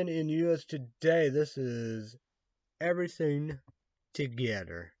 Top 10 in US today. This is everything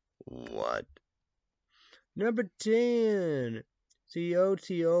together. What? Number 10.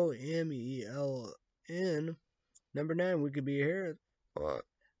 COTOMELN. Number 9, We Could Be Here. What?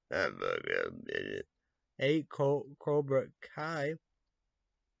 8, Cobra Kai.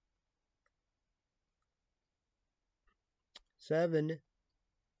 7,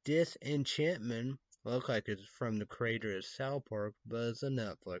 Disenchantment. Looks like it's from the creator of South Park, but it's a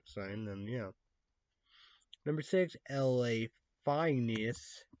Netflix thing, and yeah. Number 6, LA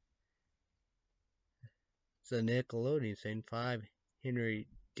Finest. It's a Nickelodeon thing. 5, Henry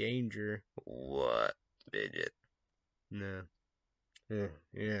Danger. What? Midget. No. Yeah.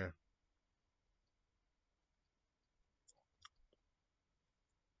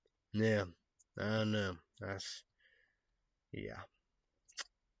 Yeah. I don't know. That's, yeah.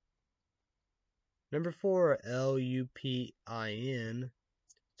 Number 4, LUPIN.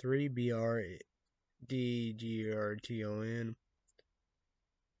 3, BRDGRTON.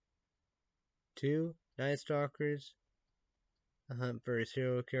 2, Night Stalkers. A Hunt for a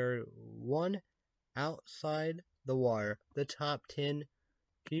Serial Killer. 1, Outside the Wire. The top 10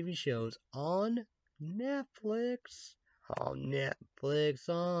 TV shows on Netflix. On Netflix.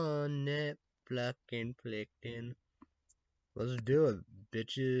 Let's do it,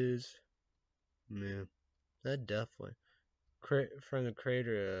 bitches. Yeah, that definitely. From the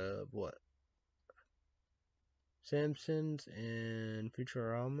creator of what? Simpsons and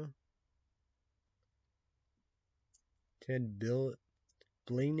Futurama. 10,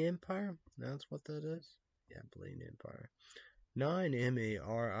 Bling Empire? That's what that is? Yeah, Bling Empire. 9,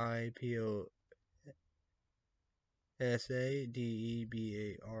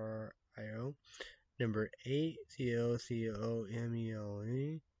 MARIPOSADEBARIO. Number 8,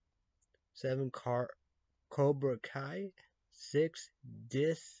 COCOMELE. 7, Cobra Kai. 6,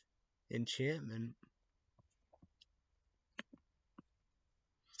 Enchantment.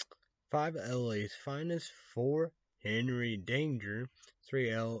 5 LA's finest. 4 Henry Danger.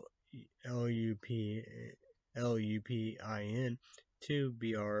 3 Lupin. 2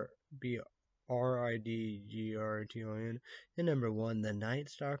 Bridgerton. And number 1, The Night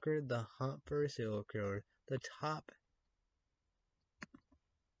Stalker, The Hunt for a Serial Killer. The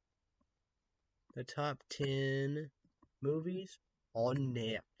top 10 movies on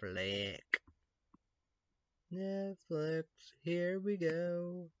Netflix. Netflix, here we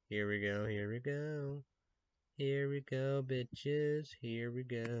go. Here we go, here we go. Here we go, bitches. Here we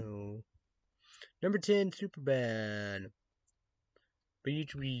go. Number 10, Superbad.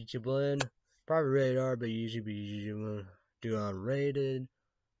 Beachable. Probably rated R, but usually do unrated.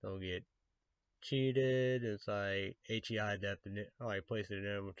 Don't get cheated. It's like HEI definition. Like PlayStation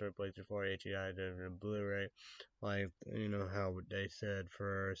Network, PlayStation 4, HEI definition, Blu-ray. Like, you know how they said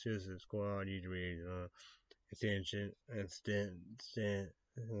for Suicide Squad, usually extension, and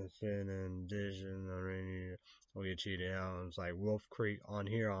Vision. I'll get cheated out. It's like Wolf Creek on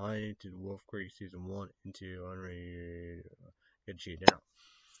here. I into Wolf Creek season 1 and 2. Unrated. Get cheated out.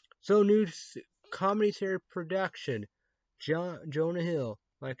 So new comedy series production. Jonah Hill,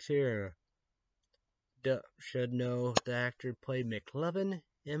 Mike Sierra. Should know the actor played McLovin.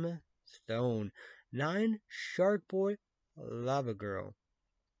 Emma Stone. 9 Shark Boy, Lava Girl.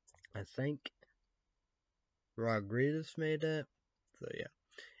 I think Rodriguez made that. So yeah.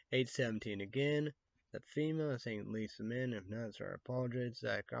 817 again. The female, I think Lisa Min. If not, sorry, I apologize.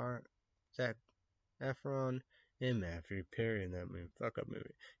 Zach Efron and Matthew Perry in that movie. Fuck up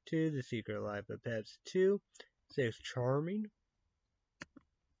movie. 2, The Secret Life of Pets. 2, 6, Charming.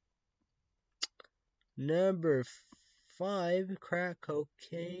 Number 5, Crack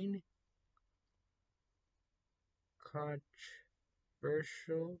Cocaine.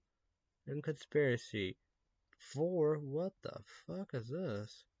 Controversial and Conspiracy. 4, what the fuck is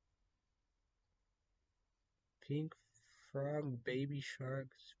this? Pink Frog, Baby Shark,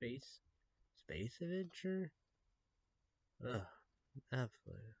 Space Adventure? Ugh,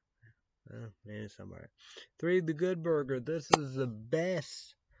 absolutely. Oh, maybe somewhere. 3, The Good Burger. This is the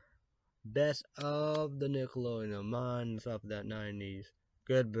best of the Nickelodeon. Mine's off that 90s.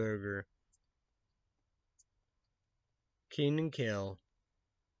 Good Burger. Keen and Kill.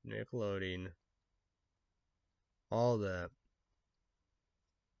 Nickelodeon. All that.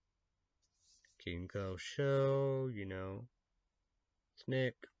 King Co. Show, you know.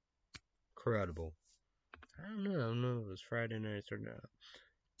 Snick. Incredible. I don't know if it was Friday nights or not.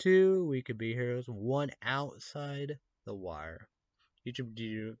 2, We Could Be Heroes. 1, Outside the Wire. YouTube,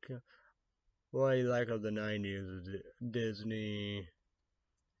 what do you like of the 90s? Disney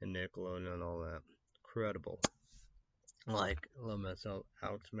and Nickelodeon and all that. Incredible. Love myself.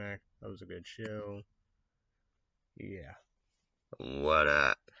 Outsmack. That was a good show. Yeah. What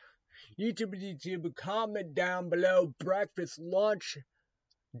up? YouTube, comment down below. Breakfast, lunch,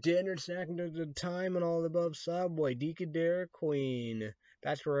 dinner, snack at the time, and all the above. Subway, Deaky Dairy Queen.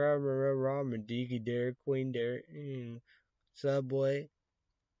 That's where ramen. Deaky Dairy Queen, Subway,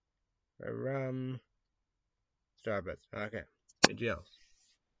 Starbucks. Okay. Good else?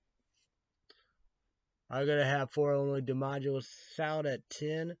 I'm gonna have 4 Illinois DiMaggio salad at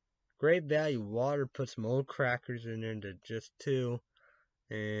 10. Great value water. Put some old crackers in there to just 2.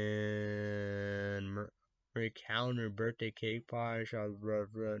 And Marie Calendar birthday cake pie.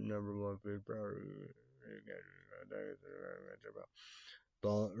 Number 1 food.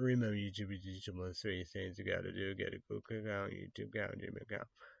 But remember, YouTube is one of the 3 things you gotta do. Get a Google account, YouTube account, Gmail account.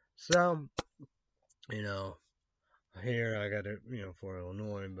 So, you know, here I got it, for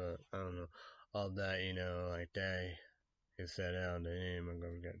Illinois, but I don't know. All that, like they set out the name. I'm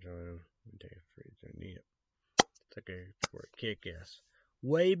gonna get join them and take a free to need it. It's like for a kick ass.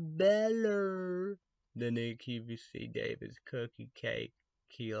 Way better than the QVC Davis cookie cake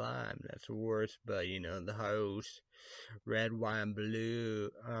key lime. That's worse, but the host. Red,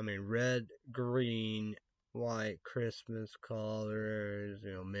 green, white Christmas colors,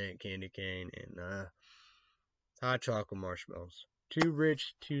 mint candy cane, and hot chocolate marshmallows. Too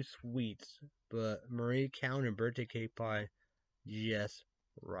rich, too sweets, but Marie Calendar birthday cake pie, just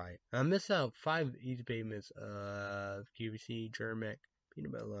right. I miss out 5 easy payments of QVC, Germac,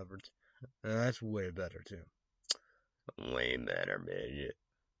 peanut butter lovers. That's way better too. Way better, bitch.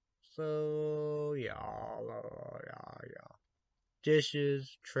 So yeah.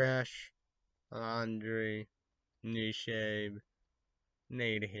 Dishes, trash, laundry, new shave,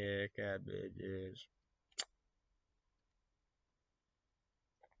 need a haircut, bitches.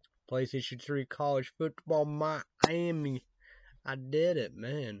 PlayStation 3 college football, Miami. I did it,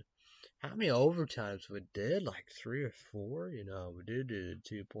 man. how many overtimes we did? Like 3 or 4. We did do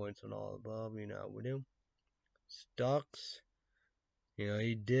 2 points on all above. We did Stucks.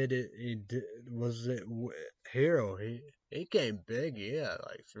 He did it. He did, was it Hero? He came big. He had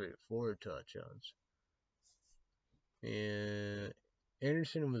like 3 or 4 touchdowns. And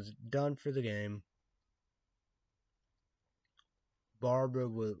Anderson was done for the game. Barbara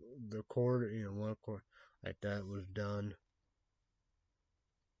with the quarter, 1 quarter like that was done.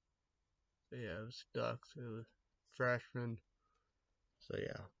 So yeah, it was Stucks. It was freshman. So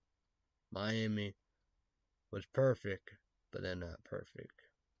yeah, Miami was perfect, but then not perfect.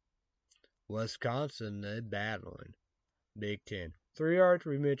 Wisconsin, they battling. Big Ten. 3 hours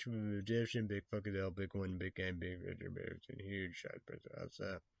rematch with Egyptian, big fucking L, big win, big game, big victory, huge shot. That's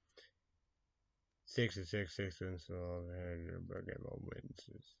 6-6, 6 wins, so game all wins.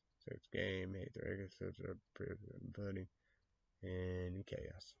 6 game, 8 records, 6 pudding, and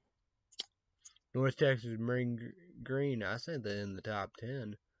chaos. North Texas Marine Green, I said they're in the top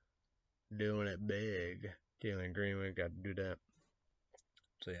 10, doing it big. Jalen Greenwood got to do that.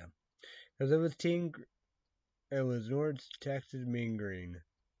 So yeah, because it was North Texas Mean Green.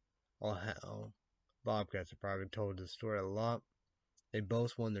 Oh hell, Bobcats have probably told this story a lot. They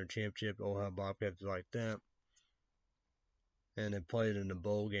both won their championship. Oh how Bobcats like that. And they played in the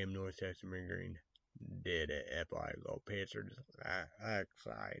bowl game. North Texas Mean Green did it. Go Pacers.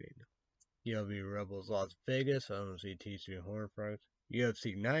 Exciting. UW Rebels Las Vegas. I don't see TC Horn Frogs.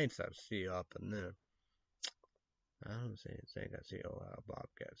 UFC Knights I see up in there. I don't see anything. I see Ohio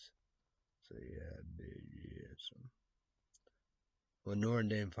Bobcats. So yeah, big so. Well, Notre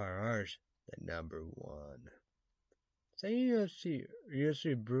Dame Fire Irish, the #1. Say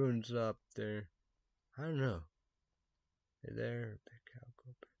UFC Bruins up there. I don't know. They're there.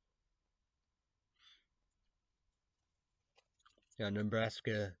 Yeah,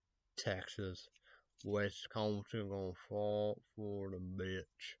 Nebraska, Texas, Wisconsin gonna fall for the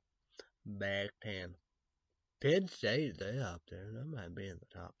bitch. Back 10. Penn State, they up there. That might be in the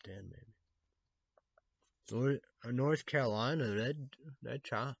top 10, maybe. North Carolina, they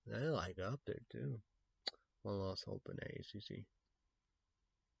like up there too. One loss hope in the ACC.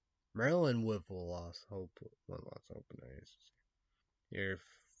 Maryland with one loss hope in the ACC. Air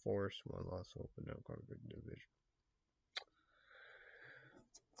Force, one loss hope in the Conference Division.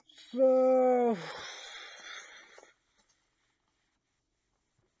 So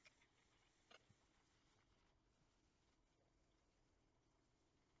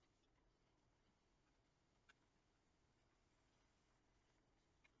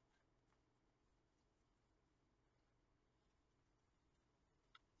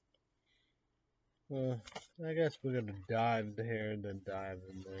I guess we're gonna dive here and then dive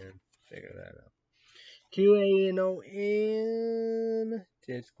in there and figure that out. QANON.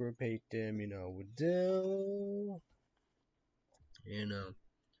 Just group hate them, we do.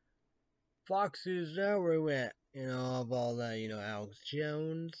 Fox is where we at, of all that, Alex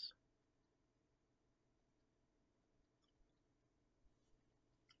Jones.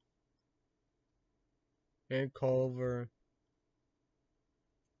 And Culver.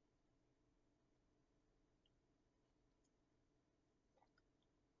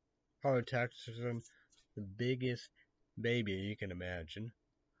 Probably Texas, the biggest baby you can imagine.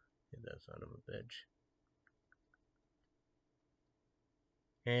 That son of a bitch.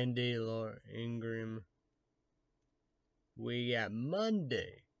 Andy, Laura Ingram. We got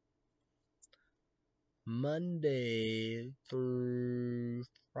Monday through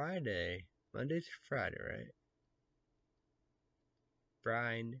Friday. Monday through Friday, right?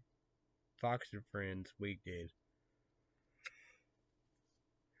 Brian, Fox and Friends, weekdays.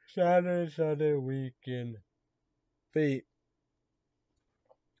 Saturday, Sunday, weekend. Feet.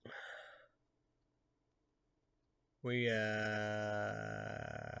 We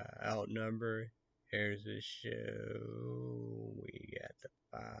outnumber. Here's the show. We got the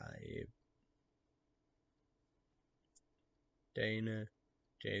 5. Dana,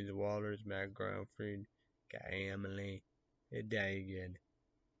 James Waters, Matt Grumford, got Emily, Dagan,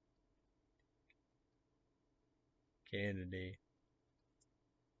 Kennedy.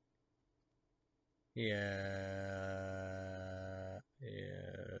 Yeah.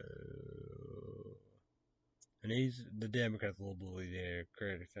 And he's the Democrats will believe their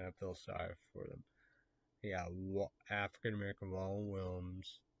critics, and I feel sorry for them. Yeah, African American Wall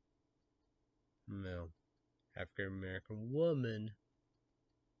Williams. No. African American woman.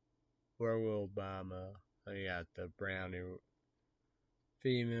 Where will Obama? I got the brownie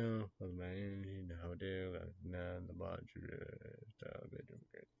female. Do none the bunch of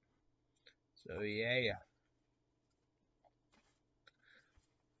so yeah.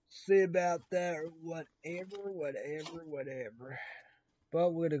 see about that. Whatever.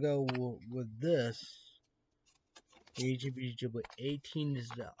 But we're gonna go with this. HBW 18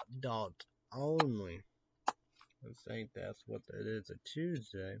 adult only. I think that's what that is. A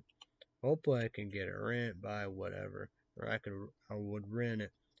Tuesday. Hopefully I can get a rent by whatever, or I would rent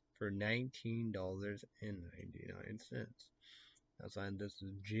it for $19.99. That's on this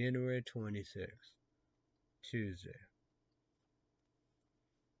is January 26th, Tuesday.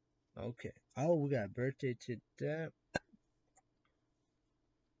 Okay. Oh, we got birthday today.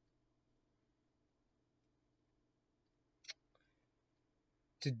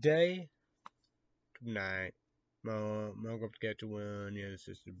 Today, tonight, I'm gonna get to win. Yeah, it's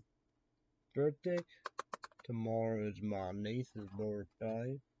just a birthday. Tomorrow is my niece's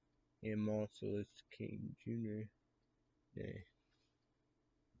birthday, and also it's King Jr. Day.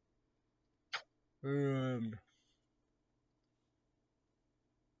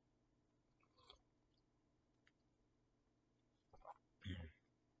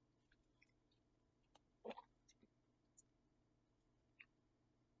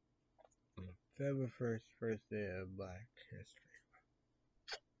 February 1st, first day of Black History.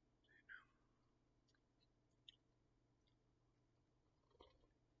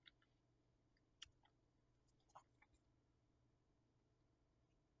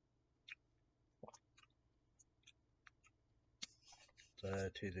 So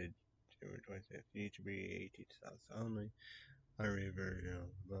Tuesday, January 26th. Need to be 18 South only. Unread version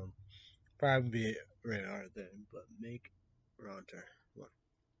of them. Probably be right hard then, but make Ronter one.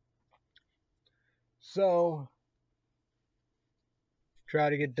 So try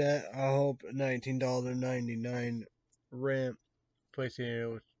to get that. I hope $19.99 rent.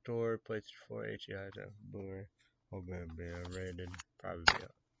 PlayStation Store, PlayStation 4, HEI, Blu-ray. Hope it'll be rated. Probably be a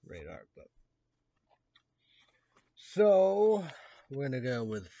radar, but. So we're gonna go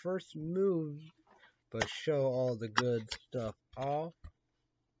with first move, but show all the good stuff off.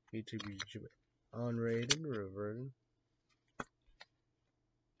 YouTube unrated, reverted.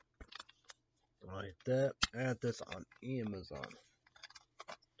 Like that. Add this on Amazon.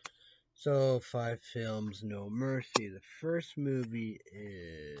 So 5 films, No Mercy. The first movie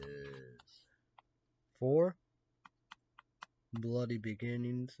is 4 Bloody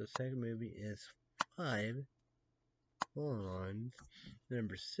Beginnings. The second movie is 5 Lines.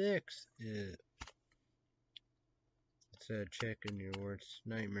 Number 6 is checking your words.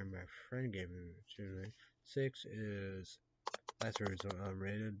 Nightmare my friend gave me to me. 6 is Last Resort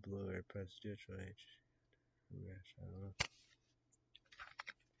unrated. Blu-ray press digital H. I don't know.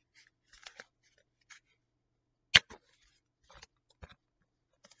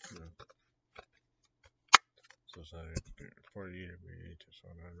 No. So sorry for you to be just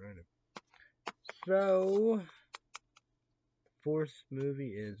on unrated. So fourth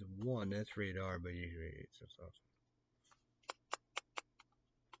movie is 1. That's rated R, but usually it's just awesome.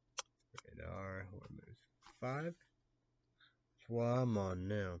 Rated R. What moves? 5. That's what I'm on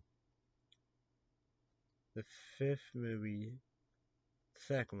now. The 5th movie,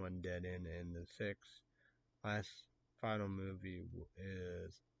 second one, Dead End, and the 6th, final movie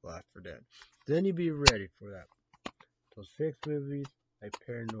is Left 4 Dead. Then you be ready for that. Those 6 movies, like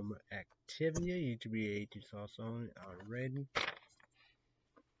Paranormal Activity, UTB 18 sauce on it already.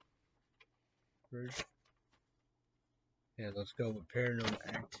 Yeah, let's go with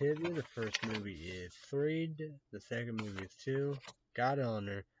Paranormal Activity. The first movie is 3. The second movie is 2. Got it on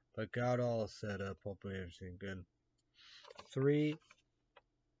there, but got all set up. Hopefully everything good. 3.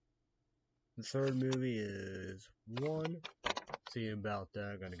 The third movie is 1. See about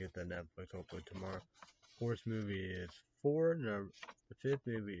that. Gonna get that Netflix hopefully tomorrow. Fourth movie is 4. No, the 5th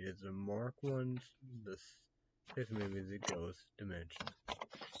movie is the Mark ones. The 5th movie is the Ghost Dimension.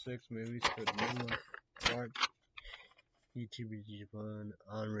 6 movies for the new one. Mark. YouTube Japan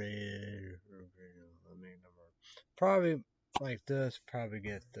unrated. Probably like this. Probably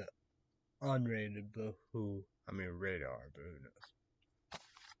get the unrated, but radar, but who knows.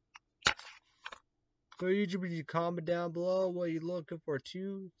 So YouTube, comment down below what you're looking for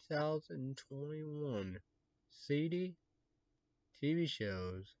 2021 CD, TV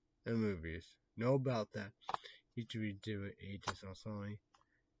shows, and movies. Know about that. YouTube do it ages also.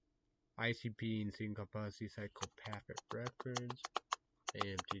 ICP and Single Capacity Psychopathic Records.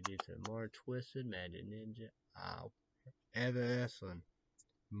 AMTD to more Twisted, Magic Ninja, Evan Esslin,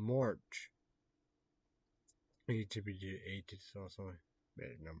 March. YouTube do ages also.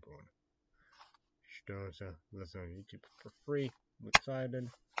 Made number 1. So listen on YouTube for free. I'm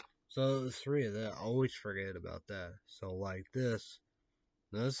excited. So the 3 of that, I always forget about that. So like this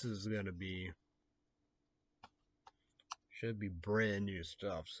is gonna be Should be brand new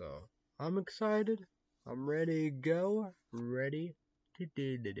stuff, so I'm excited. I'm ready to go. Ready to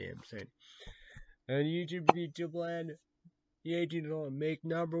do the damn thing. And YouTube land, the 18th make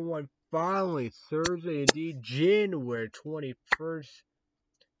number one finally Thursday, indeed January 21st,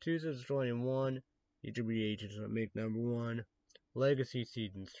 2021. YouTube 18th make number one. Legacy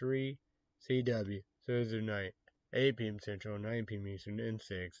Season 3, CW, Thursday night, 8 p.m. Central, 9 p.m. Eastern, and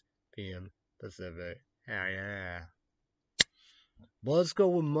 6 p.m. Pacific. Hell yeah. But let's go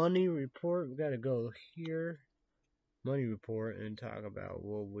with Money Report. We gotta go here, Money Report, and talk about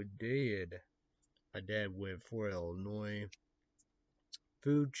what we did. My dad went for Illinois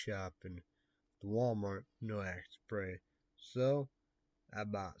food shopping, the Walmart, no axe spray. So, I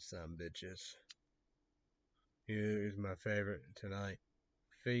bought some bitches. Here's my favorite tonight.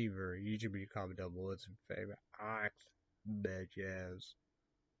 Fever. YouTube comment down below what's your favorite axe bitches.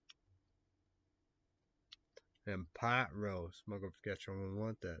 And pot roast. Smoke up sketch on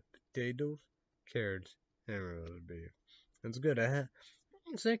want that. Potatoes, carrots, and roast beef. It's good. I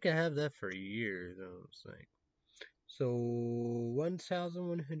think I have that for years. I don't think. So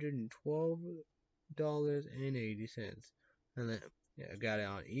 $1,112.80, and then yeah, I got it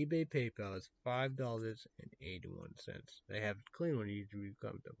on eBay, PayPal. It's $5.81. They have clean one. Usually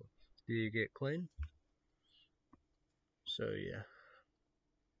comfortable. Do you get clean? So yeah.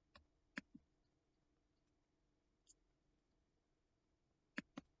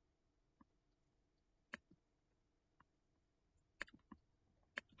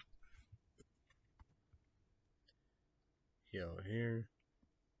 Yo, here.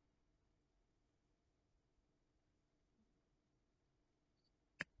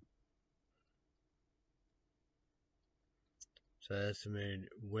 So estimated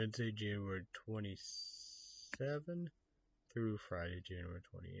Wednesday, January 27th through Friday, January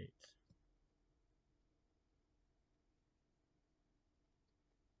 28th.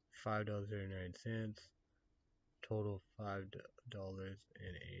 $5.39. Total $5.81.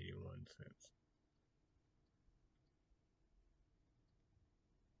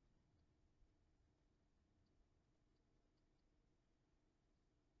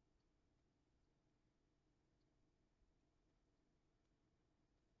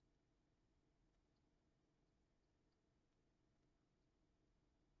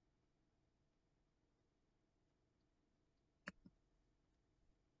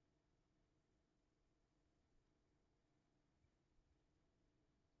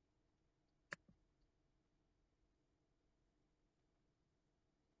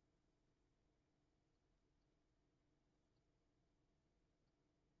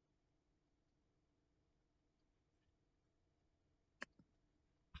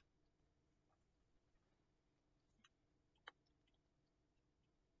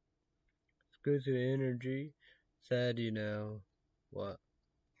 Exclusive energy. Said, what?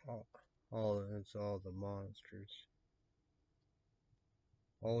 All, it's all the monsters.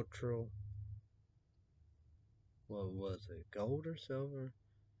 Ultra. What was it? Gold or silver?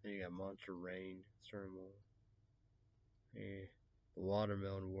 Then you got Monster Rain, Thermal. Yeah. The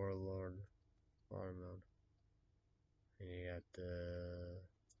Watermelon Warlord. Watermelon. And you got the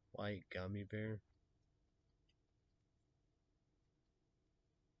White Gummy Bear.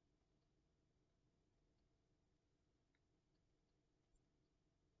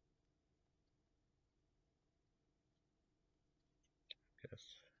 Yes.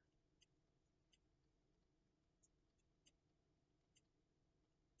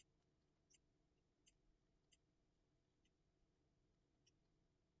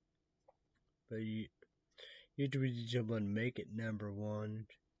 But you have to jump on make it number one.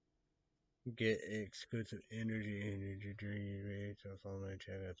 Get exclusive energy drink rates off online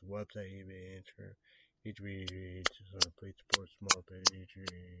chat. That's website, eBay, answer. Each video just on please support small business.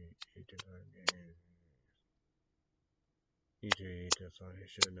 Each that's on. You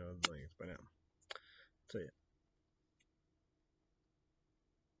should know the links by now. So yeah.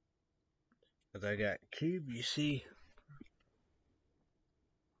 Cause I got QVC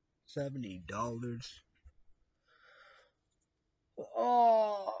 $70.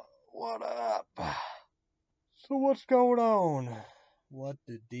 Oh, what up? So what's going on? What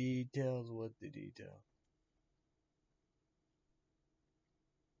the details? What the details?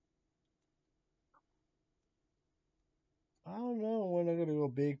 I don't know when I'm gonna go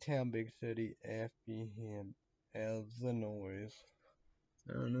big town, big city, FBM, Illinois.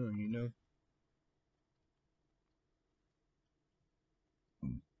 I don't know.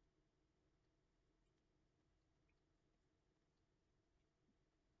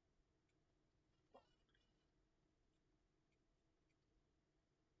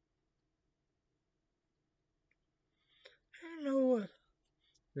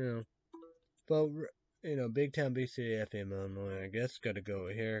 You know, but Big Town Big City FM Illinois. I guess got to go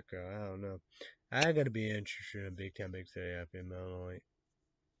with here. I don't know. I got to be interested in Big Town Big City FM Illinois.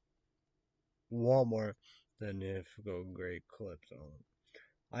 Walmart than if go great clips on them.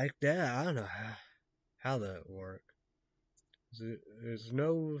 Like that, I don't know how that work. There's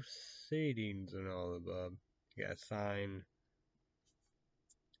no seatings and all above. You got a sign.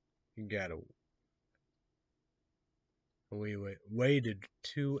 You gotta waited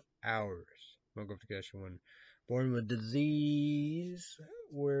 2 hours. Notification one. Born with disease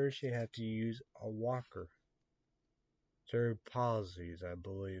where she had to use a walker. Cerebral palsies, I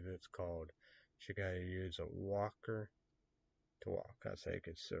believe it's called. She gotta use a walker to walk. I think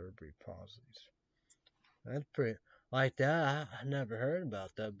it's cerebral palsies. That's pretty like that. I never heard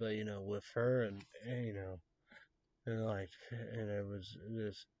about that, but with her and it was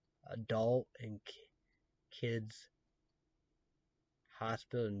this adult and kids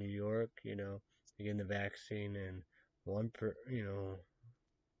hospital in New York, getting the vaccine, and one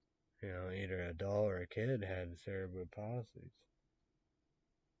either adult or a kid had cerebral palsy.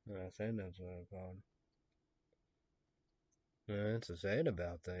 I think that's what it's called. That's to say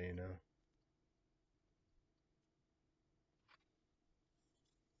about that.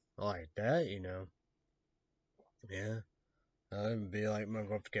 Like that. Yeah. I'd be like my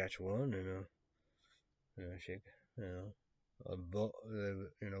girl to catch one. She, you know,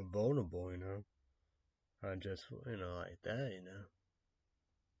 vulnerable. I just, like that.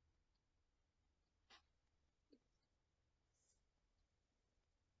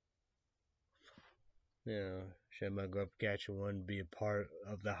 Should my girl to catch one be a part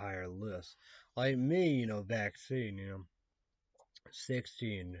of the higher list? Like me, vaccine,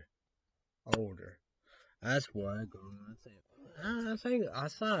 16 older. That's what I go. I think I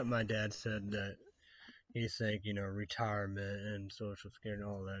thought my dad said that he think retirement and social security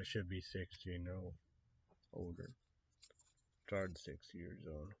and all that should be 16 or older. Start 6 years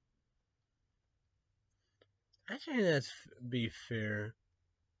old. I think that's be fair,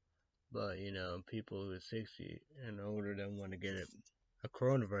 but people who are 60 and older don't want to get a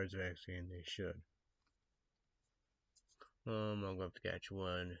coronavirus vaccine. They should. I'm going to catch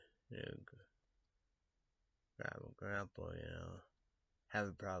one. Grandma, grandpa,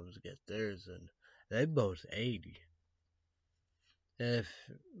 having problems to get theirs, and they both 80. If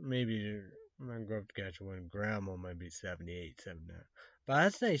maybe my grandpa catch one, grandma might be 78, 79. But I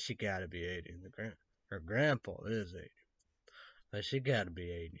say she gotta be 80. Her grandpa is 80. But she gotta be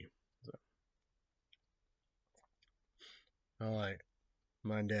 80. So, I like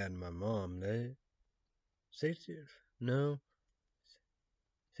my dad and my mom, they 60, no,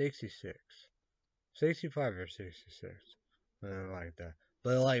 66. 65 or 66. I don't like that.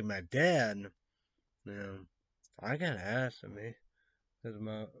 But like my dad, I gotta ask him, eh? Because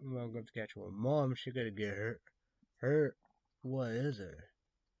my going to catch one. Mom, she gotta get her, what is it?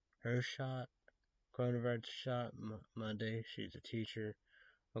 Her shot, coronavirus shot Monday. She's a teacher.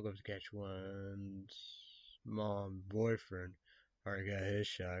 I'm going to catch one's mom boyfriend already got his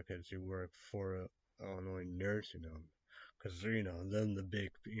shot because he worked for a Illinois nursing home. Because them the big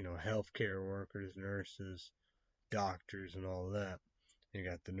healthcare workers, nurses, doctors, and all that. You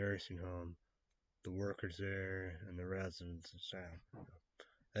got the nursing home, the workers there, and the residents and staff.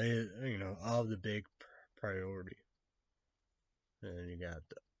 They all the big priority. And you got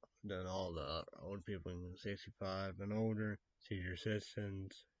then all the old people 65 and older, senior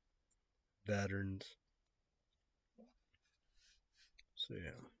citizens, veterans. So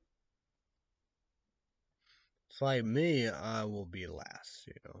yeah. It's like me, I will be last,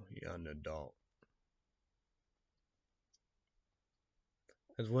 young adult.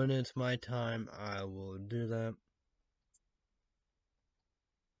 Because when it's my time, I will do that.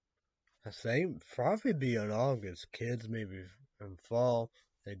 I think probably be in August. Kids maybe in fall,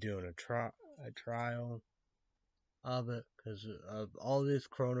 they're doing a trial of it because of all these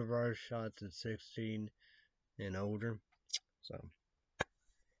coronavirus shots at 16 and older. So,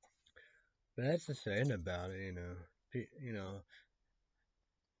 but that's the thing about it, you know,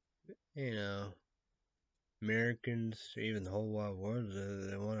 Americans, even the whole wide world,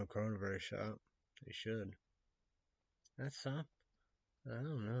 they want a coronavirus shot. They should. That's something. I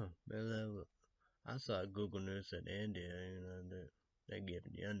don't know. Maybe I saw Google News in India, that they're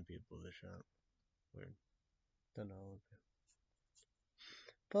giving young people the shot. Weird. Don't know.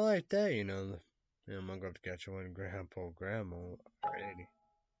 But like that, I'm gonna go to catch one grandpa, grandma, or 80.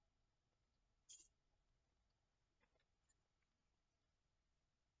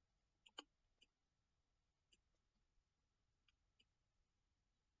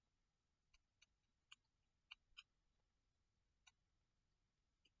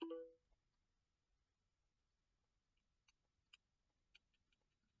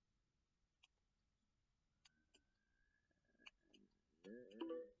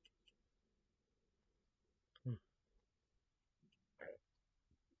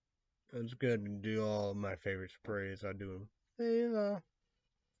 It's good to do all my favorite sprays. I do them.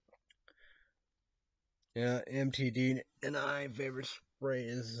 Yeah, MTD and I favorite spray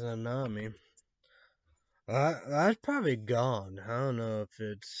is Tsunami. That's probably gone. I don't know if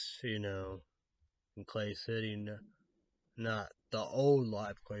it's, in Clay City, not the old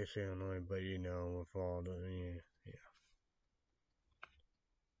life Clay City, Illinois, but with all the, yeah.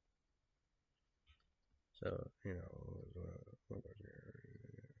 So,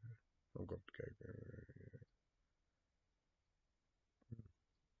 I'll go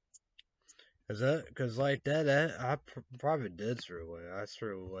cause like that I probably did throw away. I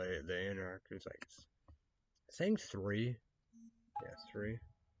threw away the interactors, like, I think three. Yeah, three.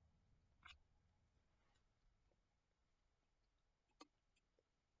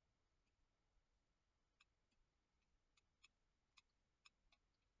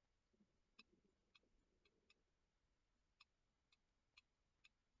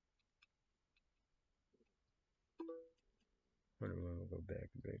 When am I go back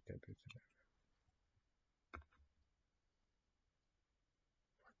and break that picture down?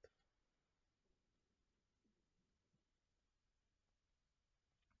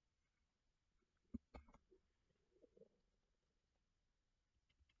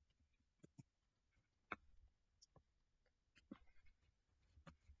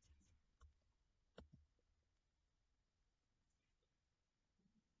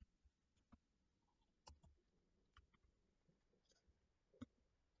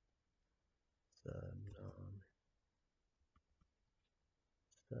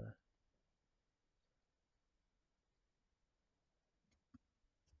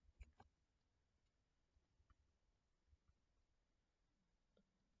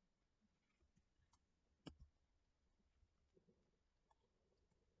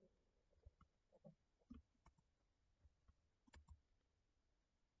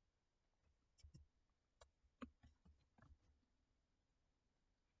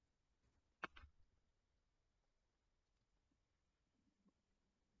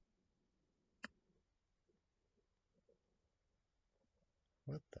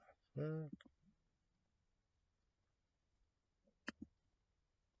 What the fuck?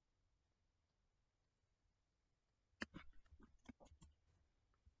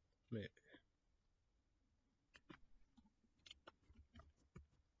 Man,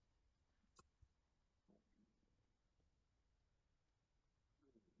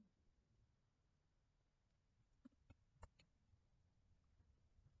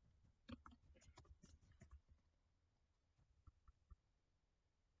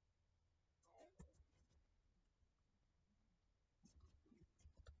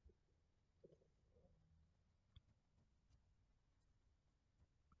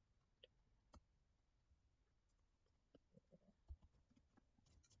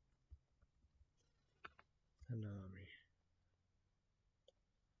 Tsunami.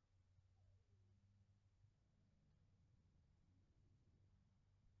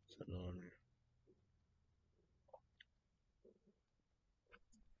 Tsunami.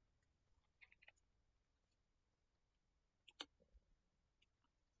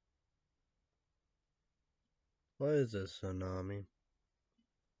 What is a tsunami?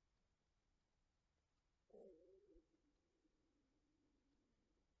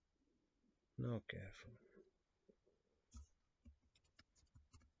 No careful.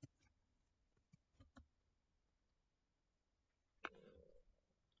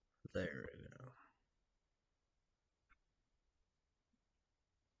 There we go.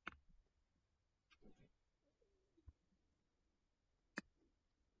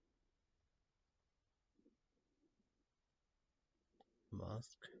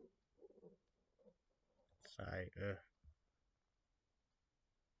 Musk. Sorry. Is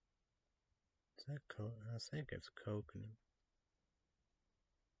that I think it's coconut.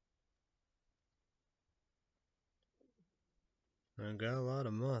 I got a lot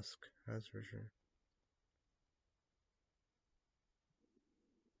of musk. That's for sure.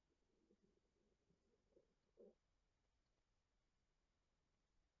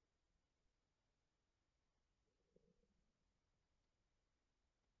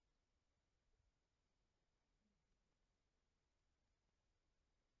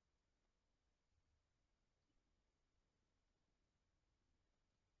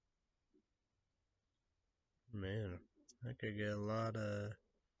 Man, I could get a lot of.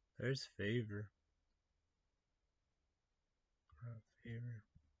 There's favor. Favor.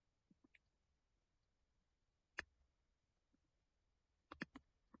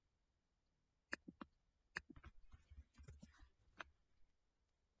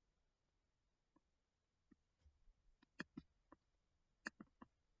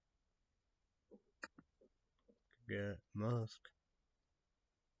 forget Musk.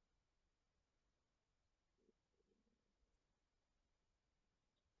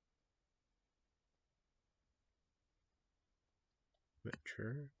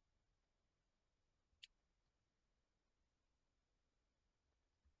 Mature?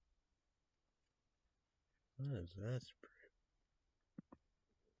 What is that?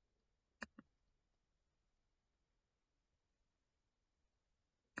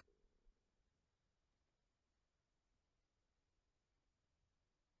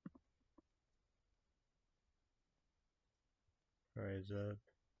 Rise up.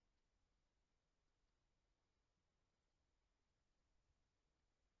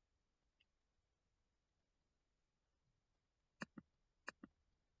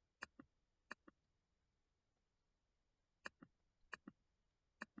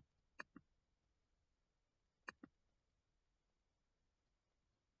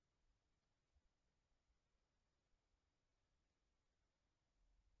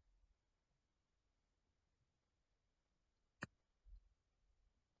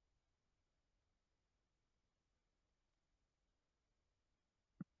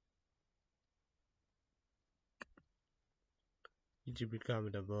 Did you become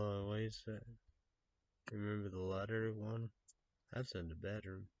the boys that remember the letter one? That's in the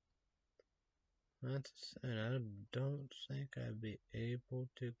bedroom. That's and I don't think I'd be able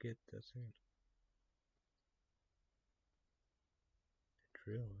to get this in.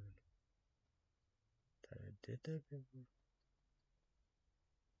 Drill in. That I did that before.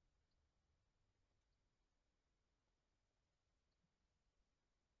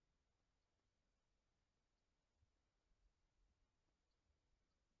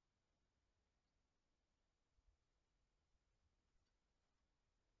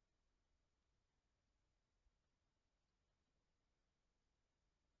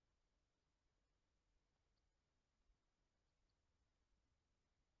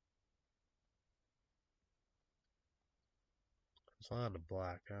 It's a lot of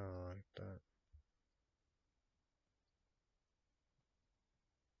black. I don't like that.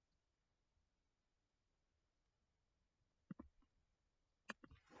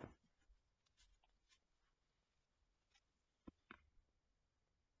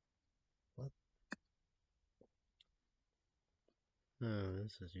 What? No,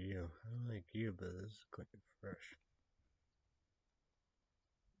 this is you. I like you, but this is clean fresh.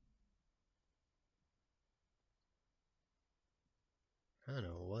 I don't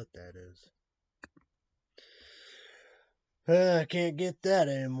know what that is. I can't get that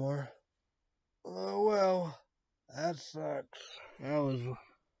anymore. Oh well, that sucks.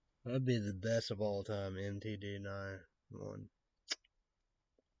 That'd be the best of all time. MTD9 one.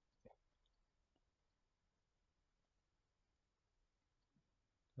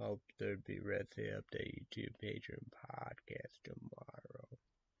 Hope there'd be Red Sea Update YouTube page and podcast tomorrow.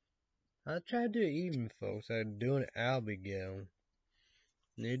 I tried to do even, folks. I'm doing Albigail.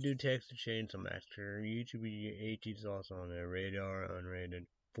 They do text to change some master. YouTube 18 is also on there. Radar unrated.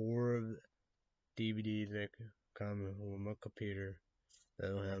 4 of the DVDs that come with my computer. They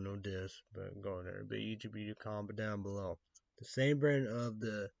don't have no disc, but go on there. But YouTube comment down below. The same brand of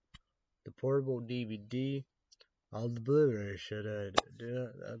the portable DVD. All the Blu-ray should I do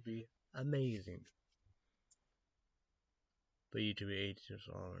that? That'd be amazing. But YouTube 18 is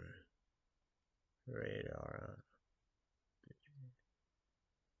on Radar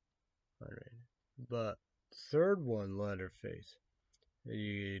unrated. But third one, Leatherface. You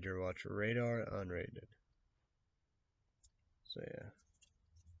either watch Radar unrated. So yeah.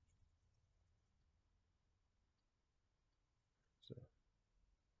 So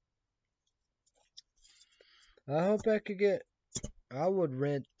I hope I could get. I would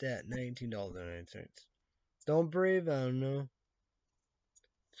rent that $19.09. Don't Breathe, I don't know.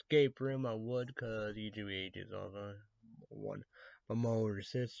 Escape Room, I would, cause EGH is also one. My older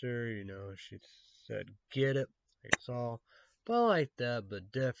sister, she said get it. I saw, but I like that,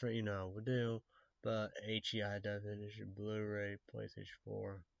 but different, we do. But HEI definition, Blu-ray, PlayStation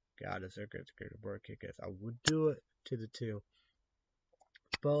 4, God, a circuit, board kick-ass. I would do it to the 2.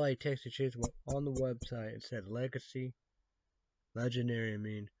 But like Texas Chase on the website, it said Legacy, Legendary,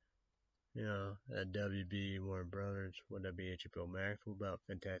 at WB, Warner Brothers, would that be HBO Max? What about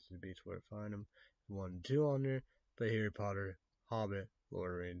Fantastic Beasts, where to find them? 1 and 2 on there, but Harry Potter, Hobbit,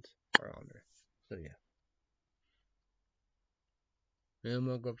 Lord of the Rings are on there. So yeah. Then I'm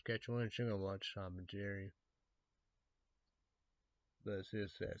gonna go up to catch one and she's gonna watch Tom and Jerry. But it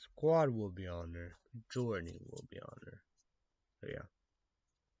just says Squad will be on there. Jordan will be on there. So yeah.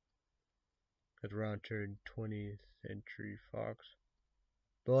 Because around turned 20th Century Fox.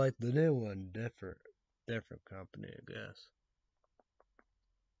 But like the new one, different. different company, I guess.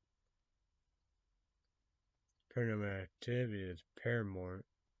 Paranormal Activity is Paramount,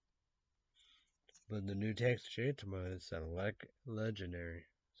 but the new Texas Chainsaw is legendary.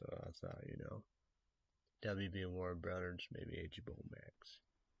 So I thought, WB Warner Brothers, maybe HBO Max.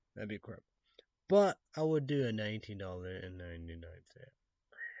 That'd be crap. But I would do a $19.99.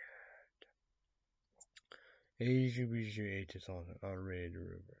 HBG is on R-rated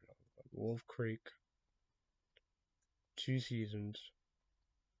river. Wolf Creek, 2 seasons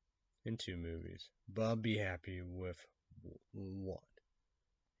and 2 movies. But I'll be happy with one.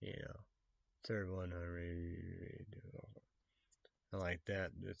 Third one unrated. I like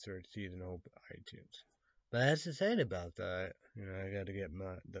that. The third season on iTunes. But that's the thing about that. I got to get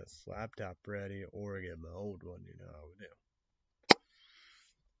this laptop ready or get my old one. I would do.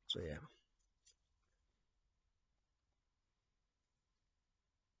 So yeah.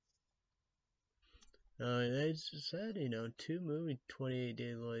 They just said, 2 movies, 28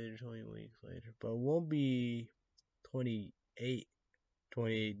 days later, 20 weeks later. But it won't be 28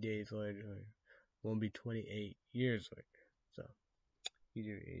 days later. It won't be 28 years later. So, you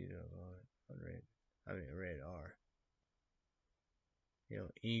do rated R.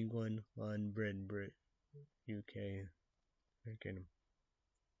 England, London, Britain, UK, Kingdom.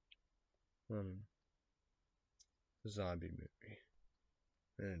 Zombie movie.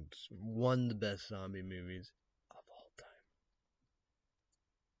 And it's one of the best zombie movies of all time.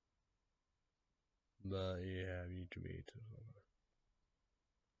 But you have YouTube to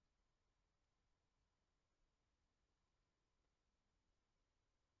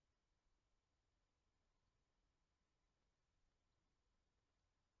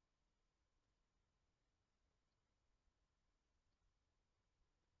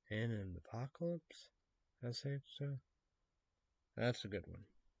and an Apocalypse? I say so. That's a good one.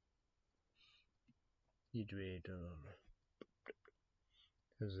 YouTube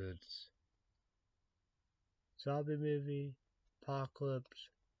because it's zombie movie, Apocalypse,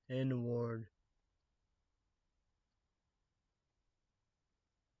 and award.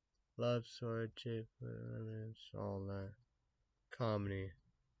 Love story, chick, all that. Comedy,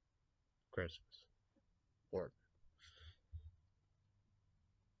 Christmas. Or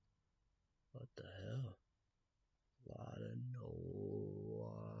what the hell? A lot of noise.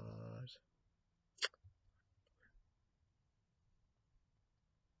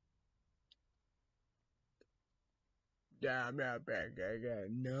 Yeah, I'm not back. I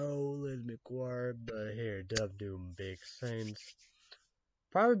got no Liz McGuire, but here, Dove doing big things.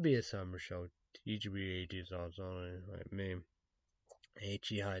 Probably be a summer show. TGB 80s also on it, like me.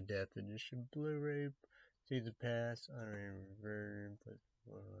 HE high definition Blu-ray season pass, unrated version, plus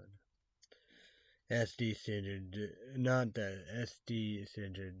one. SD standard, not that SD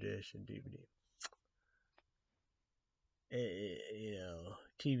standard edition DVD.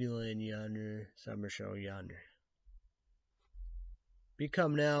 TV Land yonder, summer show yonder. Be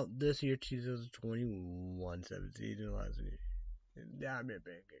coming out this year, 2021, 17, last year. I'm a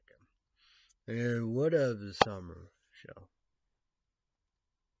big and what of the summer show?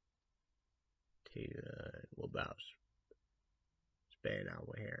 What about span out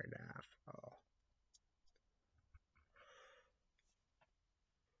with hair and half? Oh.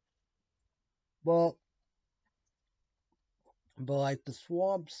 But like the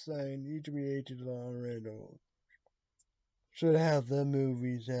Swamp Thing, EGB is on radio. Should have the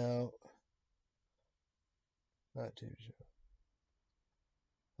movies out. Not TV show.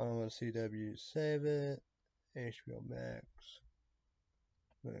 I don't want CW save it. HBO Max.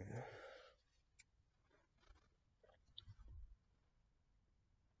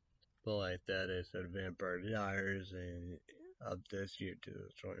 But like that is a Vampire Diaries and up this year to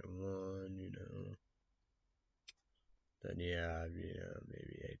 21, Then yeah,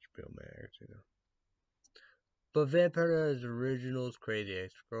 maybe HBO Max, But Vampire Diaries Originals, Crazy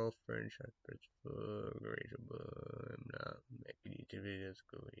Ex-Girlfriend, Rachel Blood, I'm not making YouTube videos,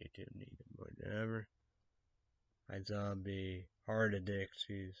 go YouTube need it more than ever. iZombie, Heart of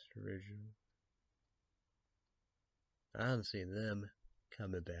Dixie's original. I don't see them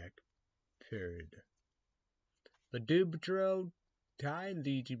coming back. Period. But Doom Patrol, Titan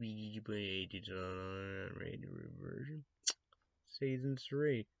DGB 80s on radio version. Season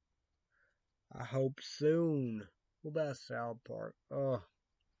 3. I hope soon. What about South Park? Oh.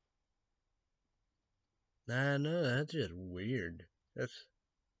 I know, that's just weird.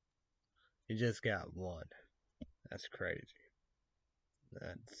 You just got one. That's crazy.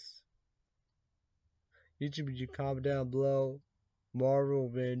 YouTube, you comment down below. Marvel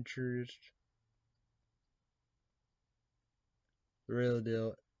Ventures. Real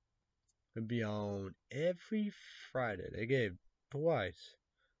deal. It'll be on every Friday. They gave twice,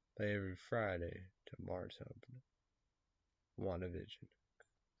 but every Friday to Mars something. WandaVision.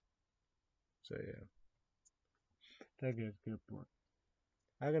 So yeah, that guy's good point.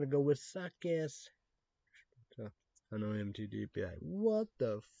 I gotta go with Suckers. So I know MTD be like, what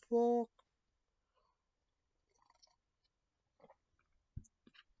the fuck?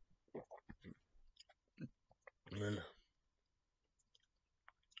 And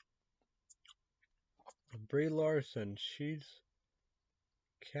Brie Larson, she's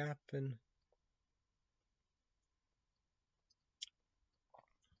capping.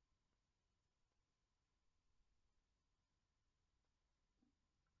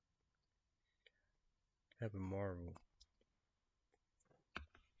 Captain Marvel.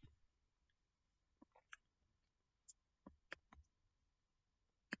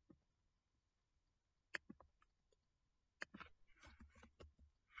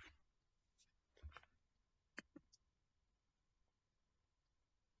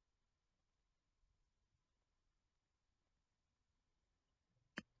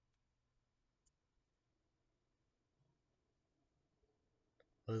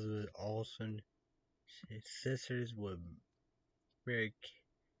 Elizabeth Olsen. His sisters would marry,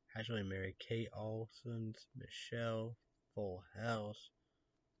 actually marry Kate Olsen's Michelle Full House.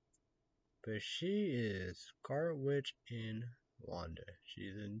 But she is Scarlet Witch in Wanda.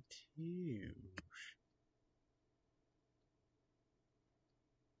 She's in two.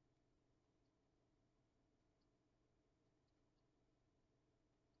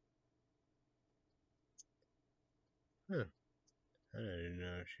 Huh. I didn't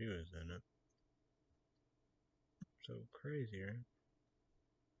know she was in it. So crazy, right?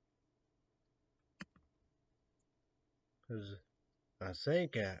 Because I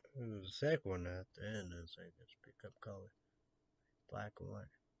think it was the second one at the end. I think it's pick up color. Black and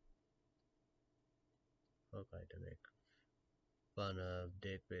white. Look like to make fun of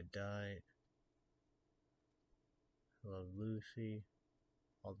Dick Van Dyke. Love Lucy.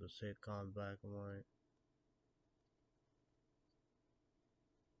 All the sitcom black and white.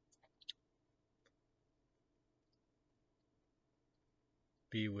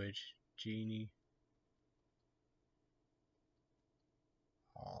 Bewitched Genie.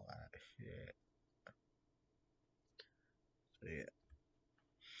 All that shit. So yeah.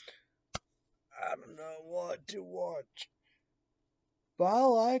 I don't know what to watch. But I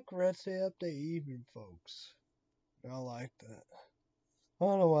like Red Stay Up the Evening, folks. I like that. I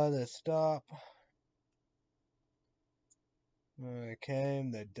don't know why they stopped. When they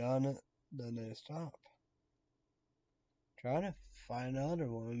came, they done it, then they stopped. Trying to find other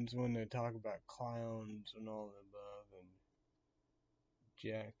ones when they talk about clowns and all the above, and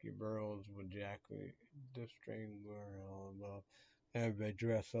Jackie Burrows with Jackie the Strangler and all the above. Everybody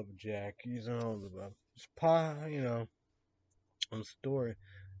dress up Jackies and all the above. It's you know, a story.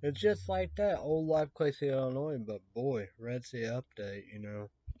 It's just like that old Life Crazy Illinois, but boy, Red Sea Update, you know.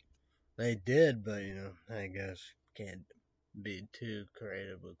 They did, but you know, I guess can't be too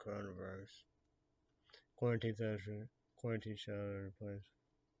creative with coronavirus. Quarantine session, quarantine shelter in place.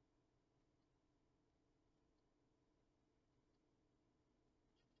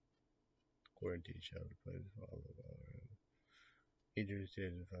 Quarantine shelter in place. Blah, blah, blah.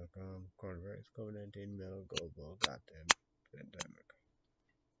 EatersDigital.com. Coronavirus, COVID-19, middle, global, goddamn pandemic.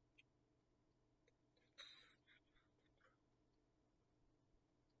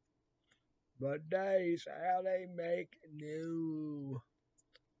 But days, how they make new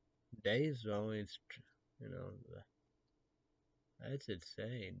days always, you know, that's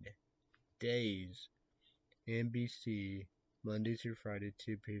insane. Days, NBC, Monday through Friday,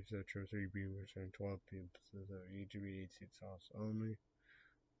 2 p.m. Central, 3 p.m. Eastern, 12 p.m. Pacific, YouTube 86 sauce only.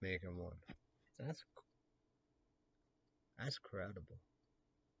 Make them one. That's that's credible.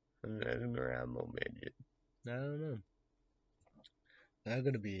 And that's around midget. I don't know. That's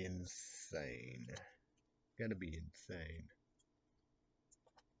gonna be insane. Gonna be insane.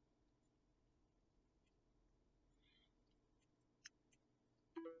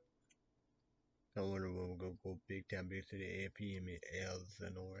 I wonder when we'll go big time, big city, APM in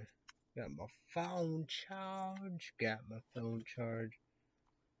Illinois. Got my phone charged. Got my phone charged.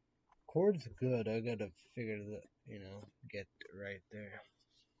 Cord's good. I gotta figure that, you know, get it right there.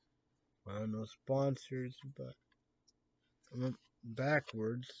 No sponsors, but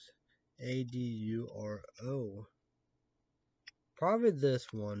backwards. ADURO. Probably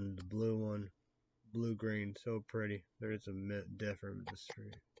this one, the blue one. Blue green, so pretty. There's a different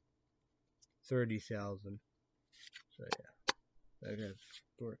street. 30,000. So yeah, that guy's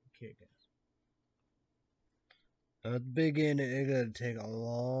kick ass. At the beginning, it's gonna take a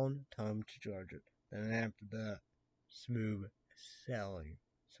long time to charge it. Then after that, smooth sailing.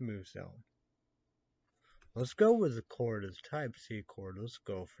 Smooth sailing. Let's go with the cord as Type C cord. Let's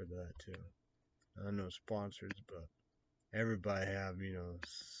go for that too. I know sponsors, but everybody have,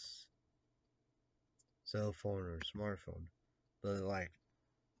 cell phone or smartphone. But like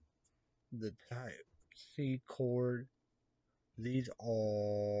the Type C cord, these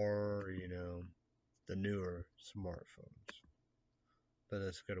are, the newer smartphones. But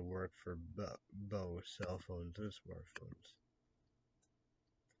it's gonna work for both cell phones and smartphones.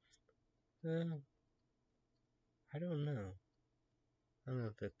 I don't know. I don't know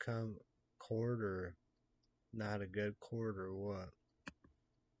if the cord or not a good cord or what.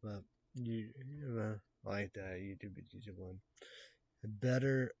 But like that YouTube one.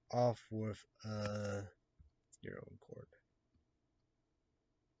 Better off with your own cord.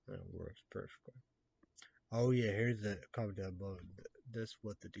 That works perfectly. Oh yeah, here's the comment down below. This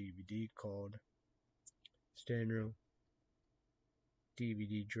what the DVD called. Standard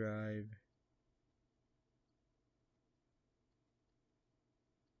DVD drive.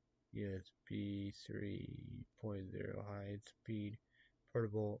 USB 3.0 high speed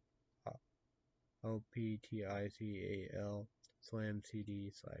portable OPTICAL slam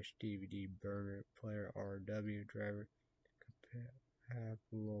CD / DVD burner player RW driver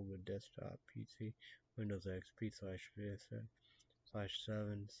compatible with desktop PC Windows XP / VSN /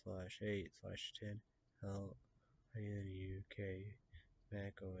 7 / 8 / 10 LINUK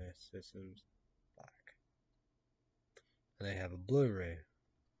Mac OS systems black. And they have a Blu-ray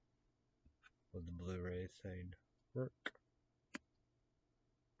with the Blu-ray saying work.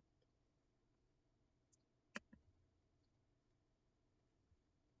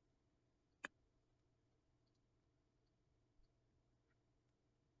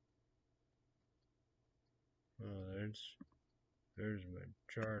 Oh, there's my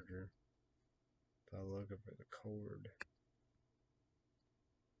charger. If I look for the cord.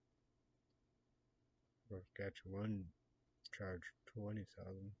 Or got you one charge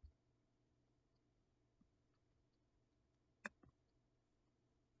 20,000.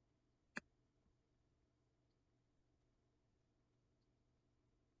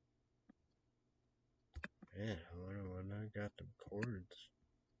 Man, I wonder when I got them cords.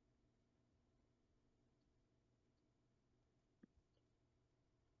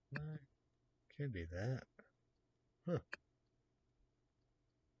 Could be that. Huh.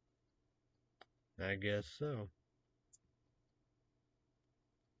 I guess so.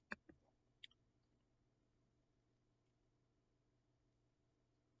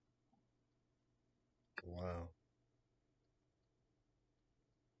 Wow.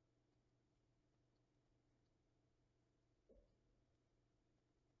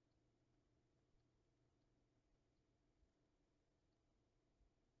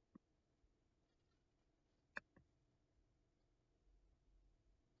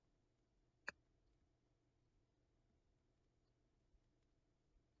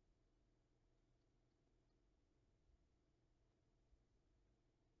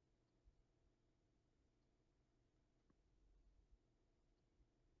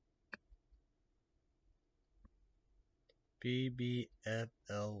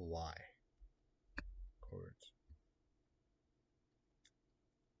 BBFLY cords.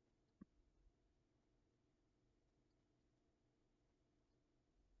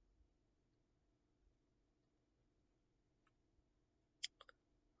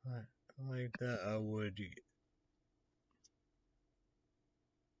 Like that, I would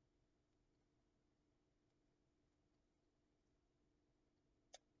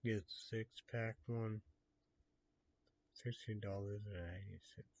get 6-pack one.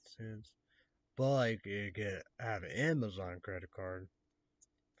 $16.96. But you get have an Amazon credit card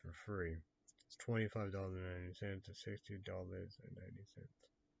for free. It's $25.90 to $60.90.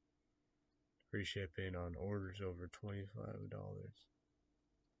 Free shipping on orders over $25.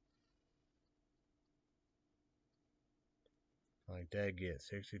 Like that, get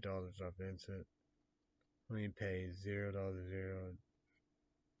 $60 off instant. Only pay $0.00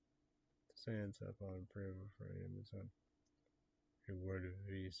 upon approval for Amazon. Reward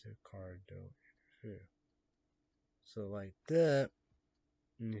Visa card don't interfere. So like that,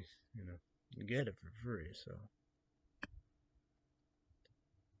 you get it for free. So,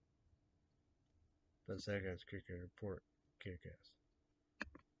 but that guy's kicking report, kick ass.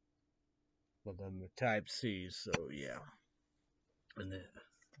 But then the Type C, so yeah, and the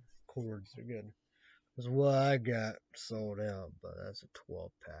cords are good. That's what I got sold out, but that's a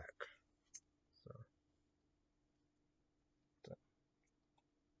 12-pack. So.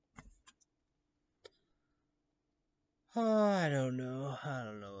 Oh, I don't know. I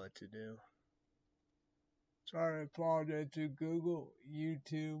don't know what to do. Sorry, apologize to Google,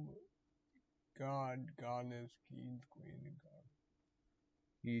 YouTube, God, Godness, King, Queen, and God.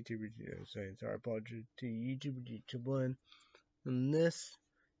 YouTube, saying sorry, apologize to YouTube, one. And this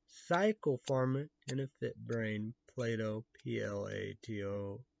cycle farmer in a fit brain, Plato,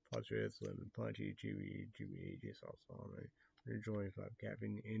 Plato, phosphorus, lemon punch, YouTube, sauce on it. 125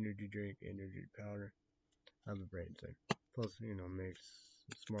 caffeine, energy drink, energy powder. I'm a brain thing. Plus, makes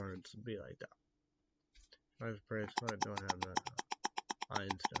it smart to be like that. I was praised, but I don't have that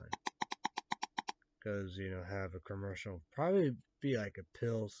Einstein. Because, have a commercial. Probably be like a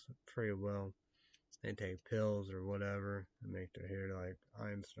pills pretty well. They take pills or whatever and make their hair like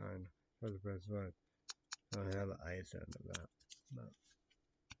Einstein. For the best part. I don't have an Einstein of that. But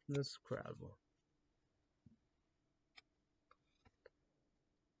that's incredible.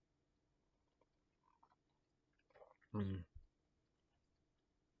 Mm.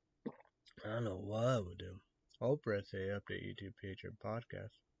 I don't know what I would do. Oprah say update YouTube page or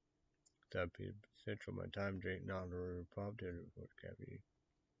podcast. That'd be central my time drink, not a pop dinner for caffeine.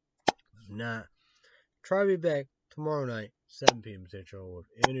 Nah. Try me back tomorrow night, 7 p.m. Central with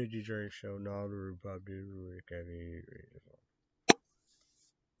Energy Drink Show, not a pop dinner for caffeine.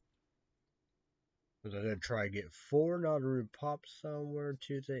 Because I'm gonna try to get 4 Nauru pops somewhere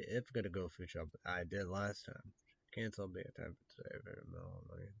Tuesday. If I'm gonna go food shop, I did last time. Cancel me a time for today,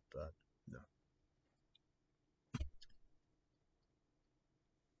 but no.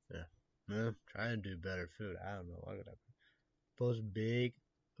 Yeah. Yeah, trying to do better food. I don't know. I gotta post big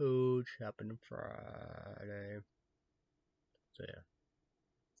food shopping Friday. So yeah.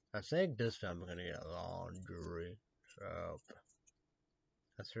 I think this time I'm gonna get laundry. So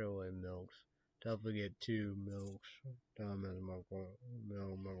that's really milks. Definitely get 2 milks. Time as my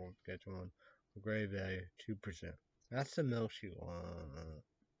milk. I'm gonna get one. Grade value 2%. That's the milk you want.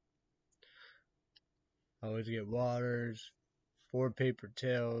 Always get waters. 4 paper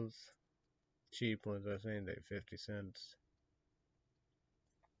towels. Cheap ones, I think they 50 cents.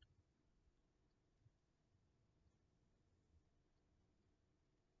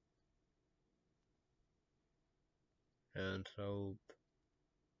 And soap.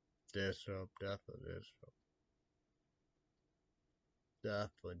 Dish soap, definitely dish soap.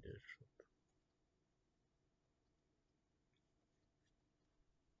 Definitely dish soap.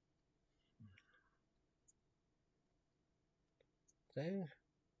 Thing?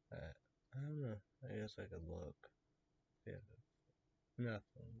 I don't know. I guess I could look. Yeah, nothing.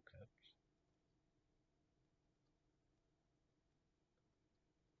 Okay.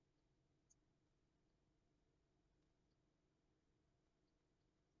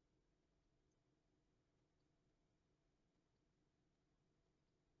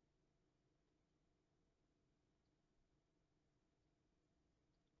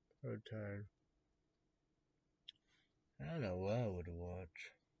 So tired. I don't know what I would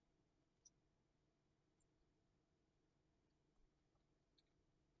watch.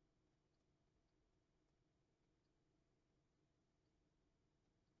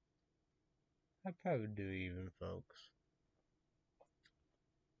 I'd probably do even, folks.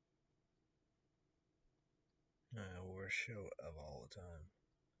 Worst show of all time.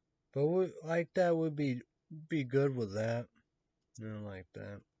 But like that would be good with that. Like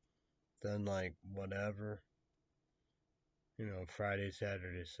that. Then like whatever. Friday,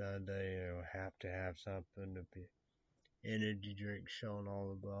 Saturday, Sunday. Have to have something to be energy drink showing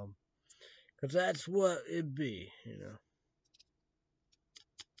all above. Cause that's what it'd be.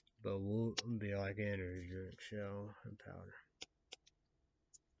 But we'll be like energy drink show and powder.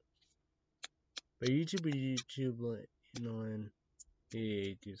 But YouTube, and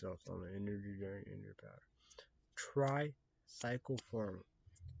these also on the energy drink and your powder. Try Cycle Pharma.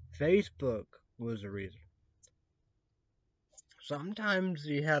 Facebook was a reason. Sometimes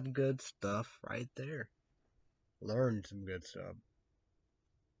you have good stuff right there. Learn some good stuff.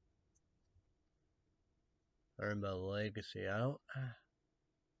 Learn about Legacy. I don't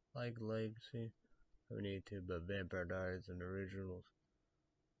like Legacy. I need to, but Vampire Diaries and Originals.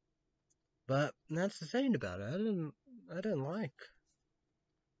 But that's the thing about it. I didn't like,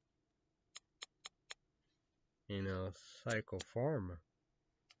 Cycle Pharma.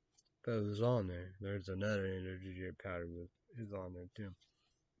 But it was on there. There's another energy drink powder that is on there too.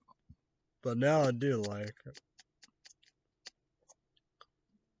 But now I do like it.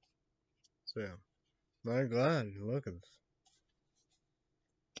 So yeah. I'm glad. Look at this.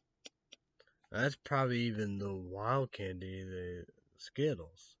 That's probably even the wild candy, the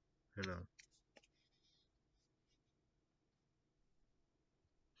Skittles. You know.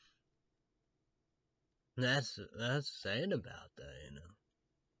 That's saying about that, you know.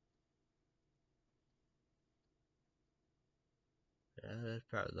 Yeah, that's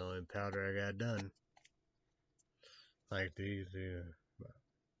probably the only powder I got done. Like these here.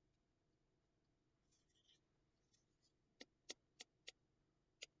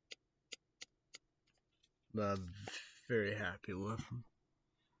 But I'm very happy with them.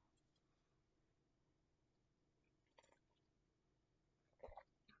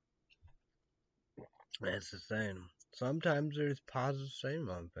 That's the same. Sometimes there's positive same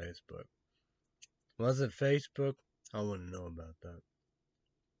on Facebook. Was it Facebook? I wouldn't know about that.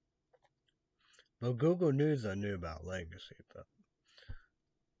 But Google News I knew about Legacy, but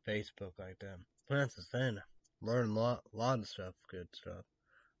Facebook like that. That's the thing. Learn lot of stuff, good stuff.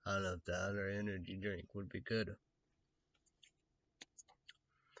 I don't know if the other energy drink would be good.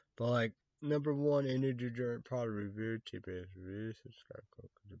 But like number one energy drink product review, T-based review, subscribe,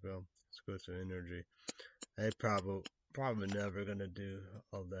 click the bell. Let's go to energy. They probably never gonna do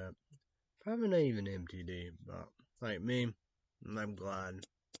all that. Probably not even MTD, but like me, I'm glad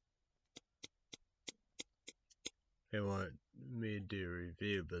they want me to do a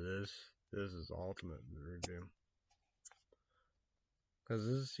review, but this is ultimate review. Cause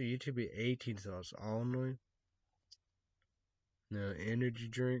this YouTube be 18 sauce only. No energy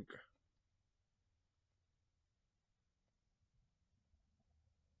drink.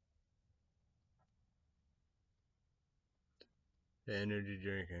 The energy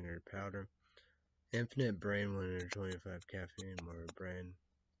drink, energy powder. Infinite brain 125 caffeine, more brain.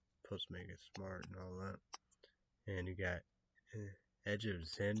 Supposed to make it smart and all that. And you got edge of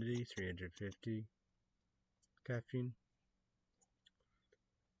insanity, 350 caffeine.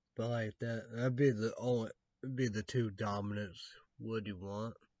 But like that'd be the only, would be the two dominants. Would you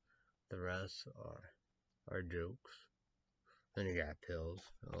want? The rest are jokes. Then you got pills.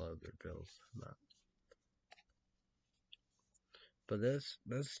 I love their pills. But that's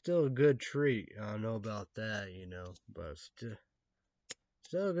still a good treat. I don't know about that, you know, but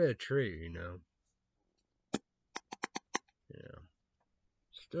still a good treat, you know. Yeah,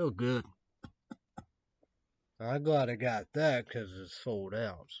 still good. I'm glad I got that because it's sold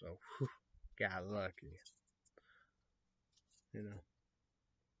out. So whew, got lucky, you know.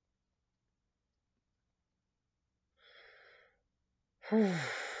 I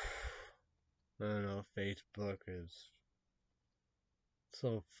don't know. Facebook is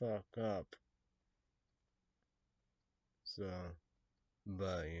so fucked up. So,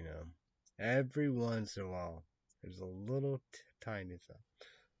 but you know, every once in a while, there's a little tiny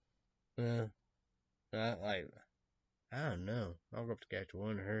stuff. Not like I don't know. I'll have to catch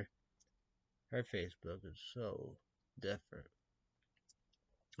one. Her Facebook is so different.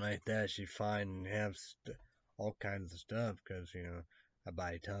 Like that, she find and have all kinds of stuff because you know I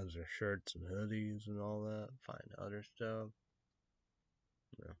buy tons of shirts and hoodies and all that. Find other stuff.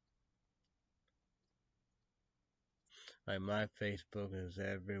 You know. Like my Facebook is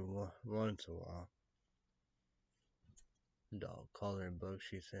every once in a while. Dog coloring books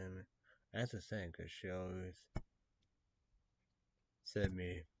she sent me. That's the thing, cause she always send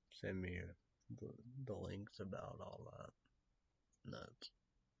me the links about all that. Nuts.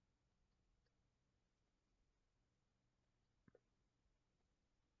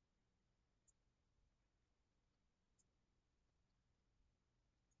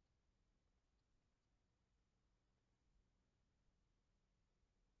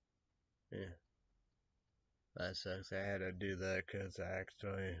 Yeah, that sucks. I had to do that cause I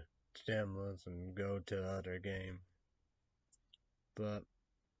actually stimulus and go to other game. But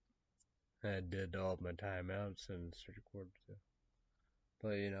I did all my timeouts and recorded.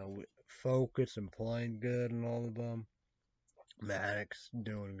 But you know, focus and playing good and all of them. Maddox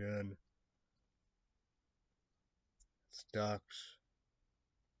doing good. Stocks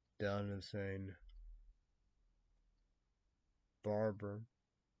down insane. Barber,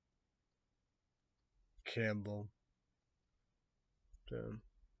 Campbell. So,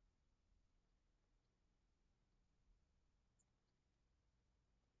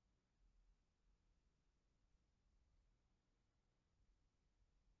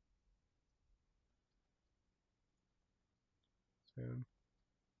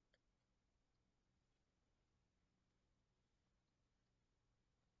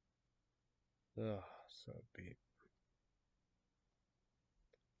 so, so beat.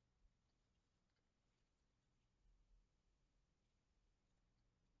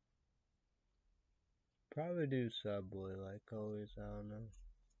 Probably do Subway like always. I don't know.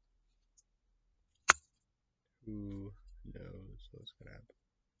 Who knows what's gonna happen?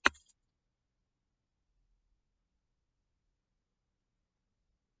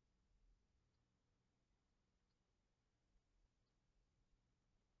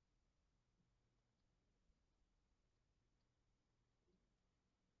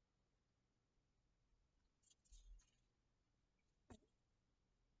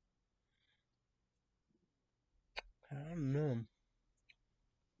 I don't know.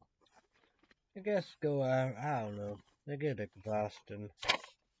 I guess go out. I don't know. They get exhausted.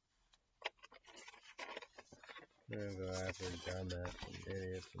 They go after dumbass and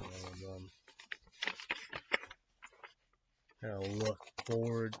idiots and all of them. I'll look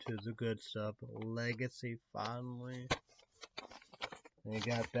forward to the good stuff. Legacy finally. They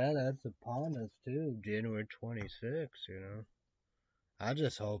got that. That's upon us too. January 26th. You know. I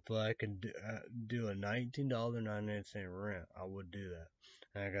just hope I can do a $19.99 rent. I would do that.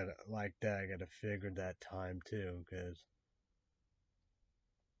 And I gotta like that. I gotta figure that time too, cause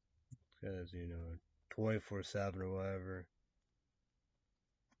you know, 24/7 or whatever.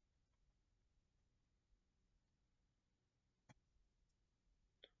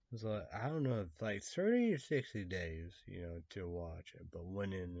 It's like I don't know if like 30 or 60 days, you know, to watch it, but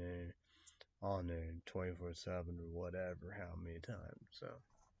went in there on there 24/7 or whatever, how many times. So,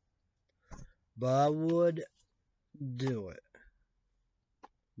 but I would do it.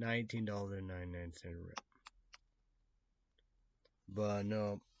 $19.99 rent. But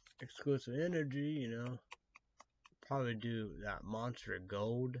no exclusive energy, you know. Probably do that Monster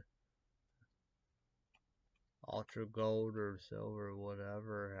Gold, Ultra Gold or Silver, or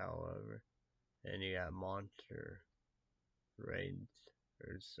whatever, however. And you got Monster Raids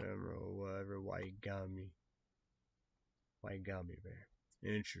or Summer or whatever, White Gummy Bear.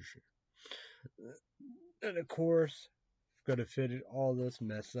 Interesting. And of course, gonna finish all this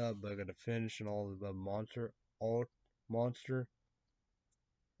mess up, but gonna finish in all of the Monster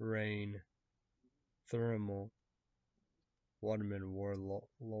Rain Thermal Waterman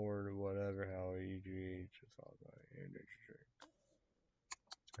Warlord or whatever, how EGH is all about energy drink.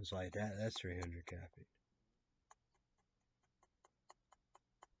 It's like that. That's 300 caffeine.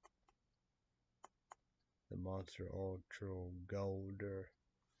 The Monster Ultra Gold, or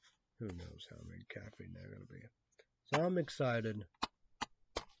who knows how many caffeine they're gonna be. So I'm excited.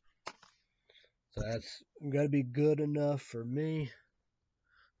 So that's gotta be good enough for me.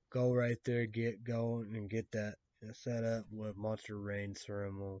 Go right there, get going, and get that set up with Monster Rain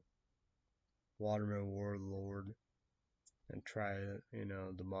Thermal, Waterman Warlord, and try it. You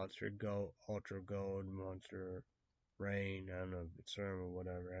know, the Monster Gold, Ultra Gold, Monster Rain. I don't know if it's thermal,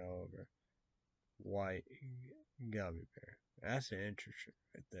 whatever. However, White Gummy Bear. That's an interesting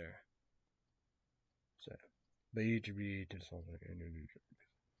right there. So, but you should be eating something in your new drink.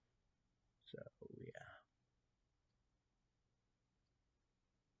 So yeah.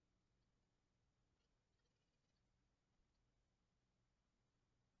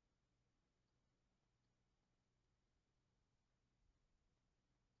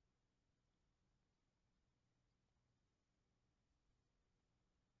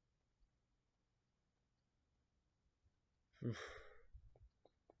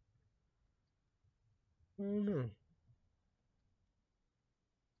 I don't know.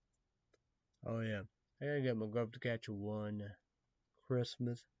 Oh yeah. I gotta get my grub to catch one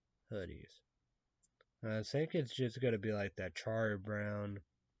Christmas hoodies. I think it's just gonna be like that Charlie Brown,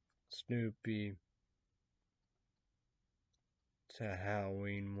 Snoopy. It's a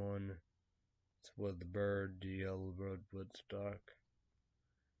Halloween one. It's with the bird, the yellow bird Woodstock.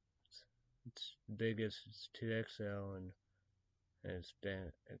 It's biggest. It's 2XL and it's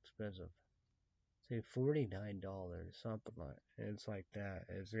expensive. Say $49, something like. It's like that.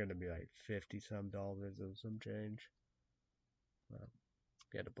 It's gonna be like 50 some dollars or some change. Well,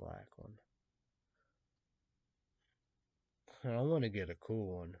 get a black one. I want to get a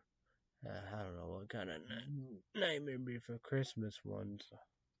cool one. I don't know what kind of name it'd be for Christmas ones.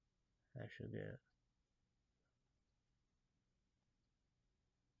 I should get.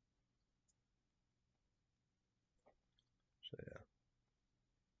 So yeah.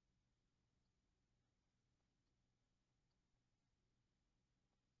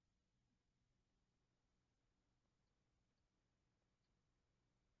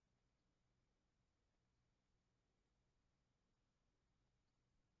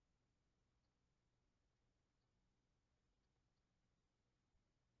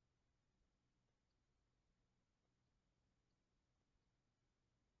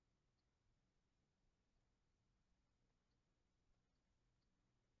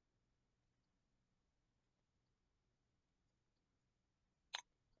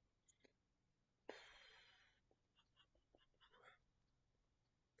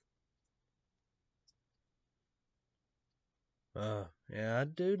 Yeah, I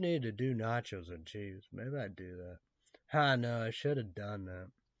do need to do nachos and cheese. Maybe I do that. I know, I should have done that.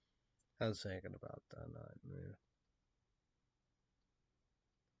 I was thinking about that night, man.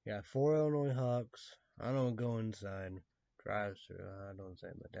 Yeah, 4 Illinois Hucks. I don't go inside. Drive through. I don't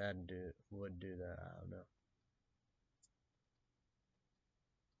think my dad would do that. I don't know.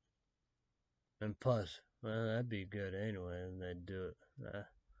 And plus, well, that'd be good anyway, and they'd do it. I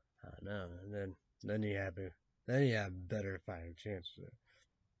don't know. And then you have better fighting chances.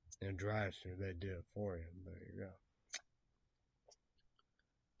 In drive-through, they do it for you. There you go.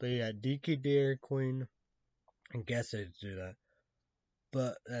 But yeah, DQ Dairy Queen. I guess they do that.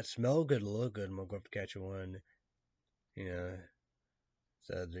 But that smell good, look good. I'm gonna go up to catch one. You know,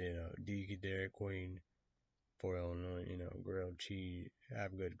 says DQ Dairy Queen for Illinois. Grilled cheese.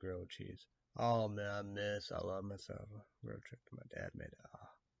 Have good grilled cheese. Oh man, I love myself. Grilled chicken. My dad made it. Oh.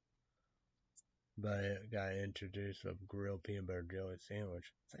 But I got introduced to a grilled peanut butter jelly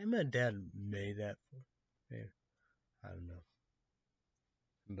sandwich. I think my dad made that for me. I don't know.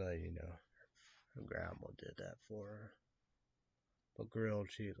 But her grandma did that for her. But grilled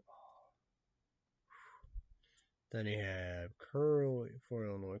cheese. Then he had curly for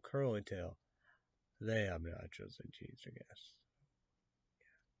Illinois curly tail. They have nachos and cheese, I guess.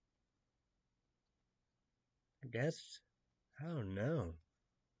 I guess I don't know.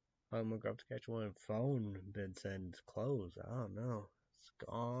 I'm gonna go up to catch one phone been saying it's closed. I don't know. It's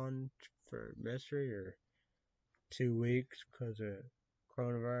gone for mystery or 2 weeks because of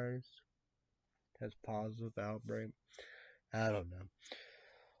coronavirus. Has positive outbreak. I don't know.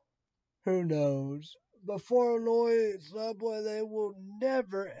 Who knows? But for Illinois Subway, they will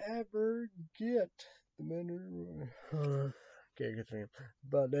never ever get the minute. Can't get through.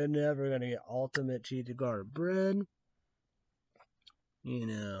 But they're never gonna get ultimate cheesy garlic bread.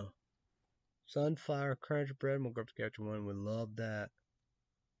 Sunflower crunch bread. We'll go up to catch one. We love that.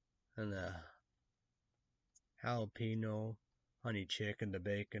 And jalapeno, honey chicken, the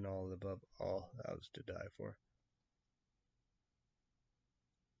bacon, all the above. Oh, that was to die for.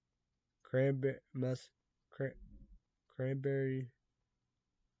 Cranberry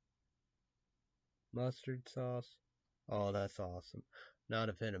mustard sauce. Oh, that's awesome. Not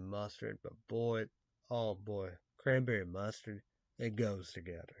a fan of mustard, but oh boy, cranberry mustard, it goes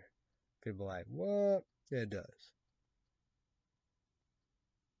together. People are like, what? It does.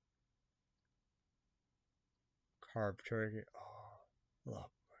 Carb turkey. Oh,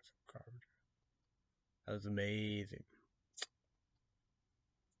 love carb turkey. That was amazing.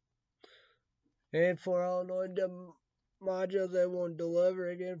 And for Illinois, the modules they won't deliver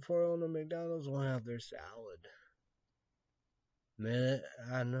again for Illinois McDonald's won't have their salad. Man,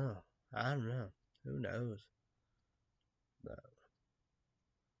 I know. Who knows?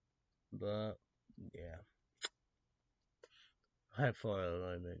 But yeah. I for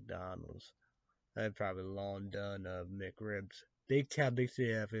Illinois McDonald's. They've probably long done McRibs. Big Town Big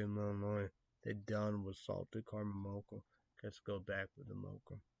City FM Illinois. They done with salted caramel mocha. Let's go back with the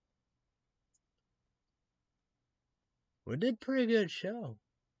mocha. We did pretty good show.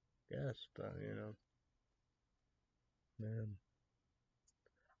 Yes, but man.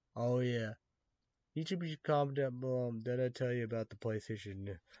 Oh yeah. YouTube should comment down below. Did I tell you about the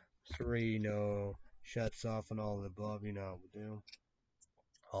PlayStation 3, shuts off and all the above, how we do.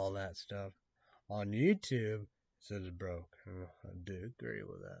 All that stuff. On YouTube, it says it broke. I do agree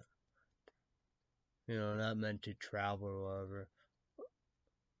with that. Not meant to travel or whatever.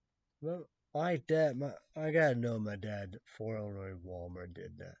 Well, like that, I gotta know my dad, for Illinois Walmart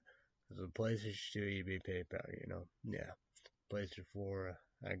did that. Because the PlayStation 2 EB PayPal, Yeah. PlayStation 4,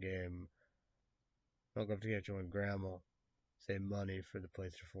 I gave him, I'll go to get you with grandma, save money for the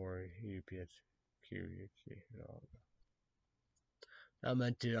PlayStation 4, UPS, QUC, I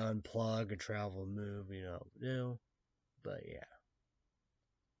meant to unplug and travel and move, but yeah.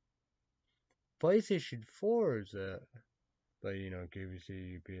 PlayStation 4 is but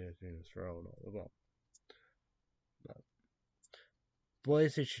QVC, UPS, throwing all the ball. But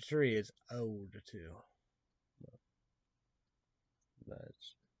PlayStation 3 is old too.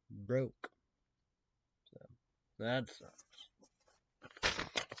 That's broke. So that sucks.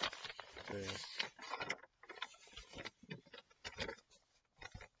 Yeah.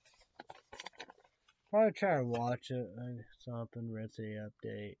 Probably try to watch it. Something, recipe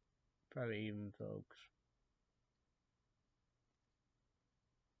update. Probably even, folks.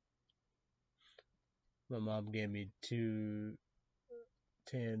 My mom gave me 2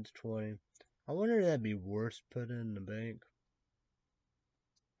 10s, 20. I wonder if that'd be worse putting in the bank.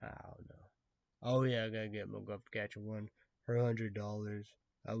 I don't know. Oh yeah, I gotta get my Golf Catcher one. Her $100.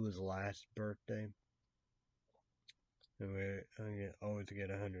 That was last birthday. And I always get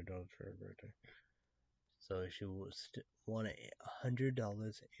 $100 for her birthday. So she won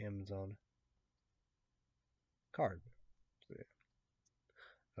 $100 Amazon card. So yeah.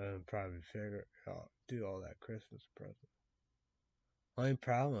 I'll probably figure out do all that Christmas present. Only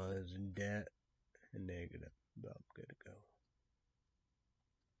problem is in debt and negative, but I'm good to go.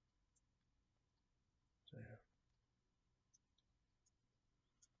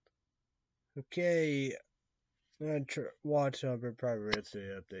 Okay, I'm gonna watch over probably Red State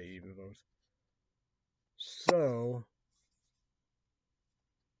update even folks. So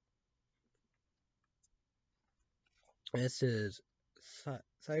this is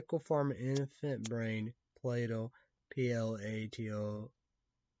Psychopharma Infant Brain Plato Plato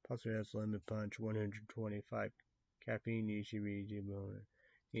Phosphorus Lemon Punch 125 caffeine need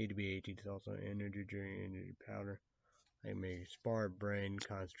to be 18 also energy drink energy powder. They make Spar Brain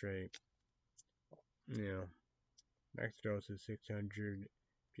Concentrate. You know, max dose is 600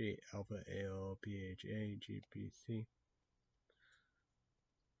 G alpha AL PHA GPC.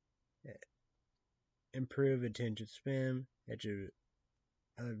 Improve attention span, edge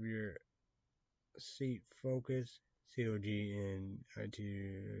of your seat focus, COG, and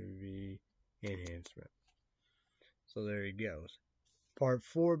ITV enhancement. So there he goes. Part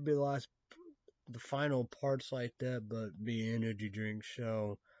 4 be the final parts like that, but be energy drink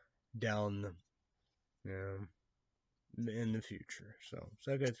show down in the future. So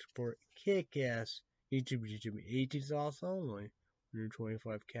I got support kick ass YouTube 18 sauce only.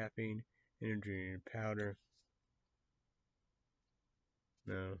 125 caffeine, energy powder,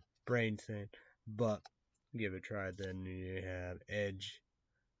 no brain sand, but give it a try. Then you have Edge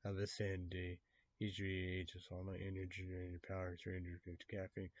of Ascendi. EG just all my energy and power 350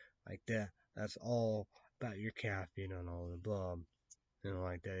 caffeine. Like that. That's all about your caffeine on all the above.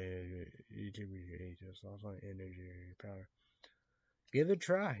 Like that. YouTube just all my energy and power. Give it a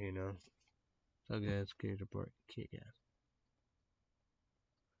try, So guys, get support kick ass.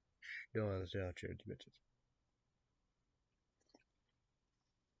 Don't want to say out here, bitches.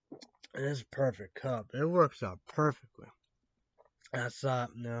 And it's a perfect cup. It works out perfectly. That's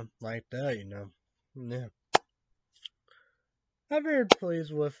like that, Yeah. I'm very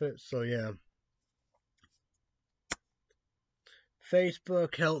pleased with it, so yeah.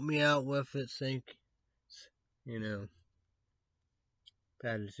 Facebook helped me out with it, you know,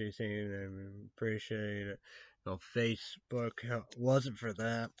 Patty saying I appreciate it. Facebook wasn't for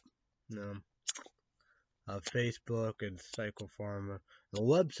that. No. Facebook and Psychopharma. The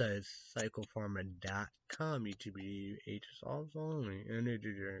website is psychopharma.com. YouTube HSOs only.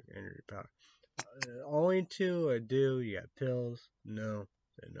 Energy drink, energy power. Only two I do. You got pills. No.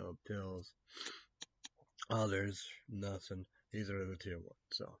 No pills. Others, nothing. These are the two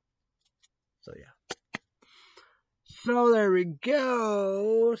ones. So yeah. So there we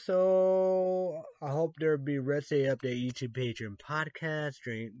go. So I hope there'll be Red State Update YouTube Patreon podcast.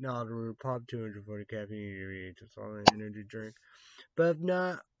 Drink Naldaru Pop 240 caffeine just all an energy drink. But if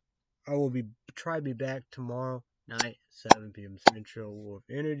not, I will try to be back tomorrow night, 7 p.m. Central with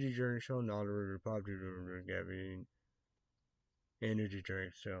energy drink show. Naldaru Pop 240 caffeine energy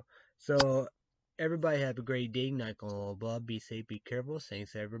drink show. So everybody have a great day. Not gonna blah. Be safe. Be careful.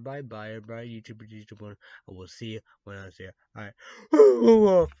 Thanks everybody. Bye everybody. YouTube. I will see you when I see you.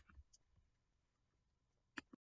 Alright.